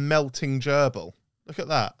like a melting gerbil. Look at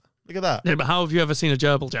that. Look at that. Yeah, but how have you ever seen a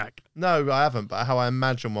gerbil, Jack? No, I haven't, but how I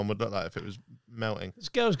imagine one would look like if it was melting. This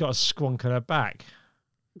girl's got a squonk on her back.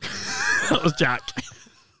 That was Jack.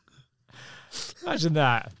 Imagine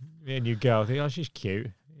that. Me and you girl think, oh, she's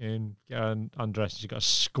cute. And go undressed, she's got a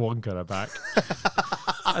squonk on her back.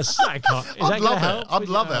 I'd I'd love it. I'd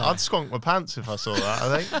love it. I'd squonk my pants if I saw that,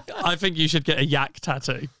 I think. I think you should get a yak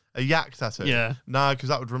tattoo. A yak tattoo? Yeah. No, because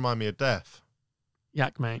that would remind me of death.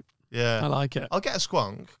 Yak, mate. Yeah. I like it. I'll get a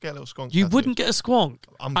squonk. Get a little squonk You tattoo. wouldn't get a squonk.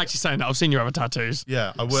 I'm Actually saying that, I've seen your other tattoos.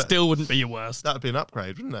 Yeah, I would. Still wouldn't be your worst. That would be an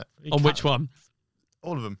upgrade, wouldn't it? On which one?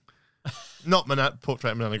 All of them. Not my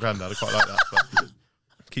portrait of my granddad. I quite like that. But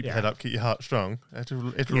keep your head up, keep your heart strong.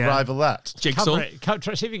 It'll Yeah. rival that. Jigsaw.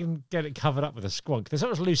 See if you can get it covered up with a squonk. There's so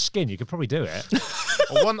much loose skin, you could probably do it.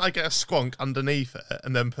 Or one, I get a squonk underneath it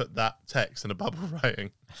and then put that text in a bubble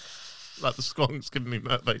writing. Like the squonk's giving me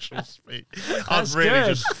motivational speech. I'd That's really good.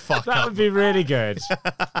 just fuck That up. would be really good.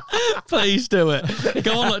 Please do it.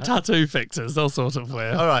 Go on like tattoo fixers. They'll sort of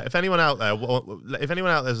wear. All right, if anyone out there's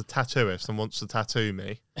a tattooist and wants to tattoo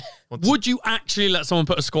me, Would you actually let someone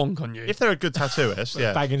put a squonk on you? if they're a good tattooist,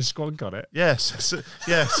 yeah, Banging squonk on it. yes,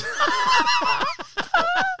 yes.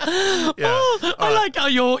 Yeah. I like how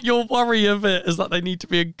your worry of it is that they need to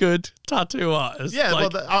be a good tattoo artist. Yeah,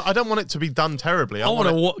 Like, well, I don't want it to be done terribly. I want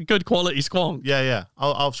a good quality squonk. Yeah.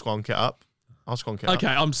 I'll squonk it up. I'll squonk it up. Okay,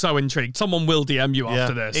 I'm so intrigued. Someone will DM you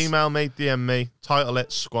after this. Email me, DM me, title it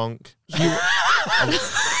Squonk.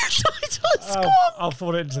 I'll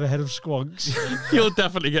forward it into the head of squonks. You'll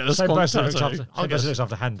definitely get a Same squonk person looks tattoo.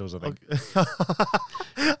 after handles, I think.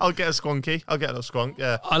 I'll get a squonky. I'll get a little squonk,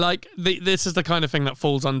 yeah. I like this is the kind of thing that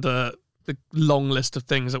falls under the long list of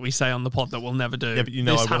things that we say on the pod that we'll never do. Yeah, but you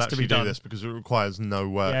know this I will has to be actually do done. this because it requires no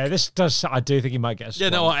work. Yeah, this does. I do think you might get a squonk. Yeah,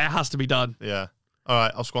 no, it has to be done. Yeah. All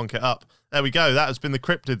right, I'll squonk it up. There we go. That has been the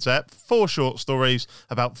Cryptids ep. 4 short stories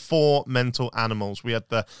about 4 mental animals. We had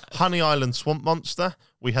the Honey Island swamp monster.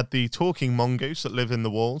 We had the talking mongoose that live in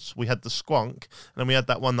the walls. We had the squonk. And then we had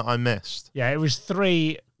that one that I missed. Yeah, it was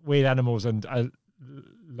 3 weird animals and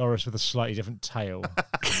Loris with a slightly different tail.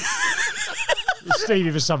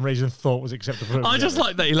 Stevie, for some reason, thought was acceptable. I just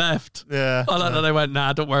like that he left. Yeah. I like that they went,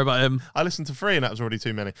 nah, don't worry about him. I listened to 3 and that was already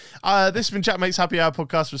too many. This has been Jack Mate's Happy Hour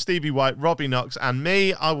podcast with Stevie White, Robbie Knox, and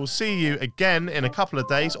me. I will see you again in a couple of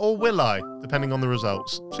days, or will I, depending on the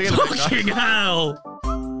results. See you in a bit, guys. Fucking hell.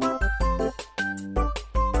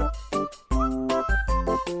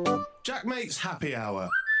 Jack Mate's Happy Hour.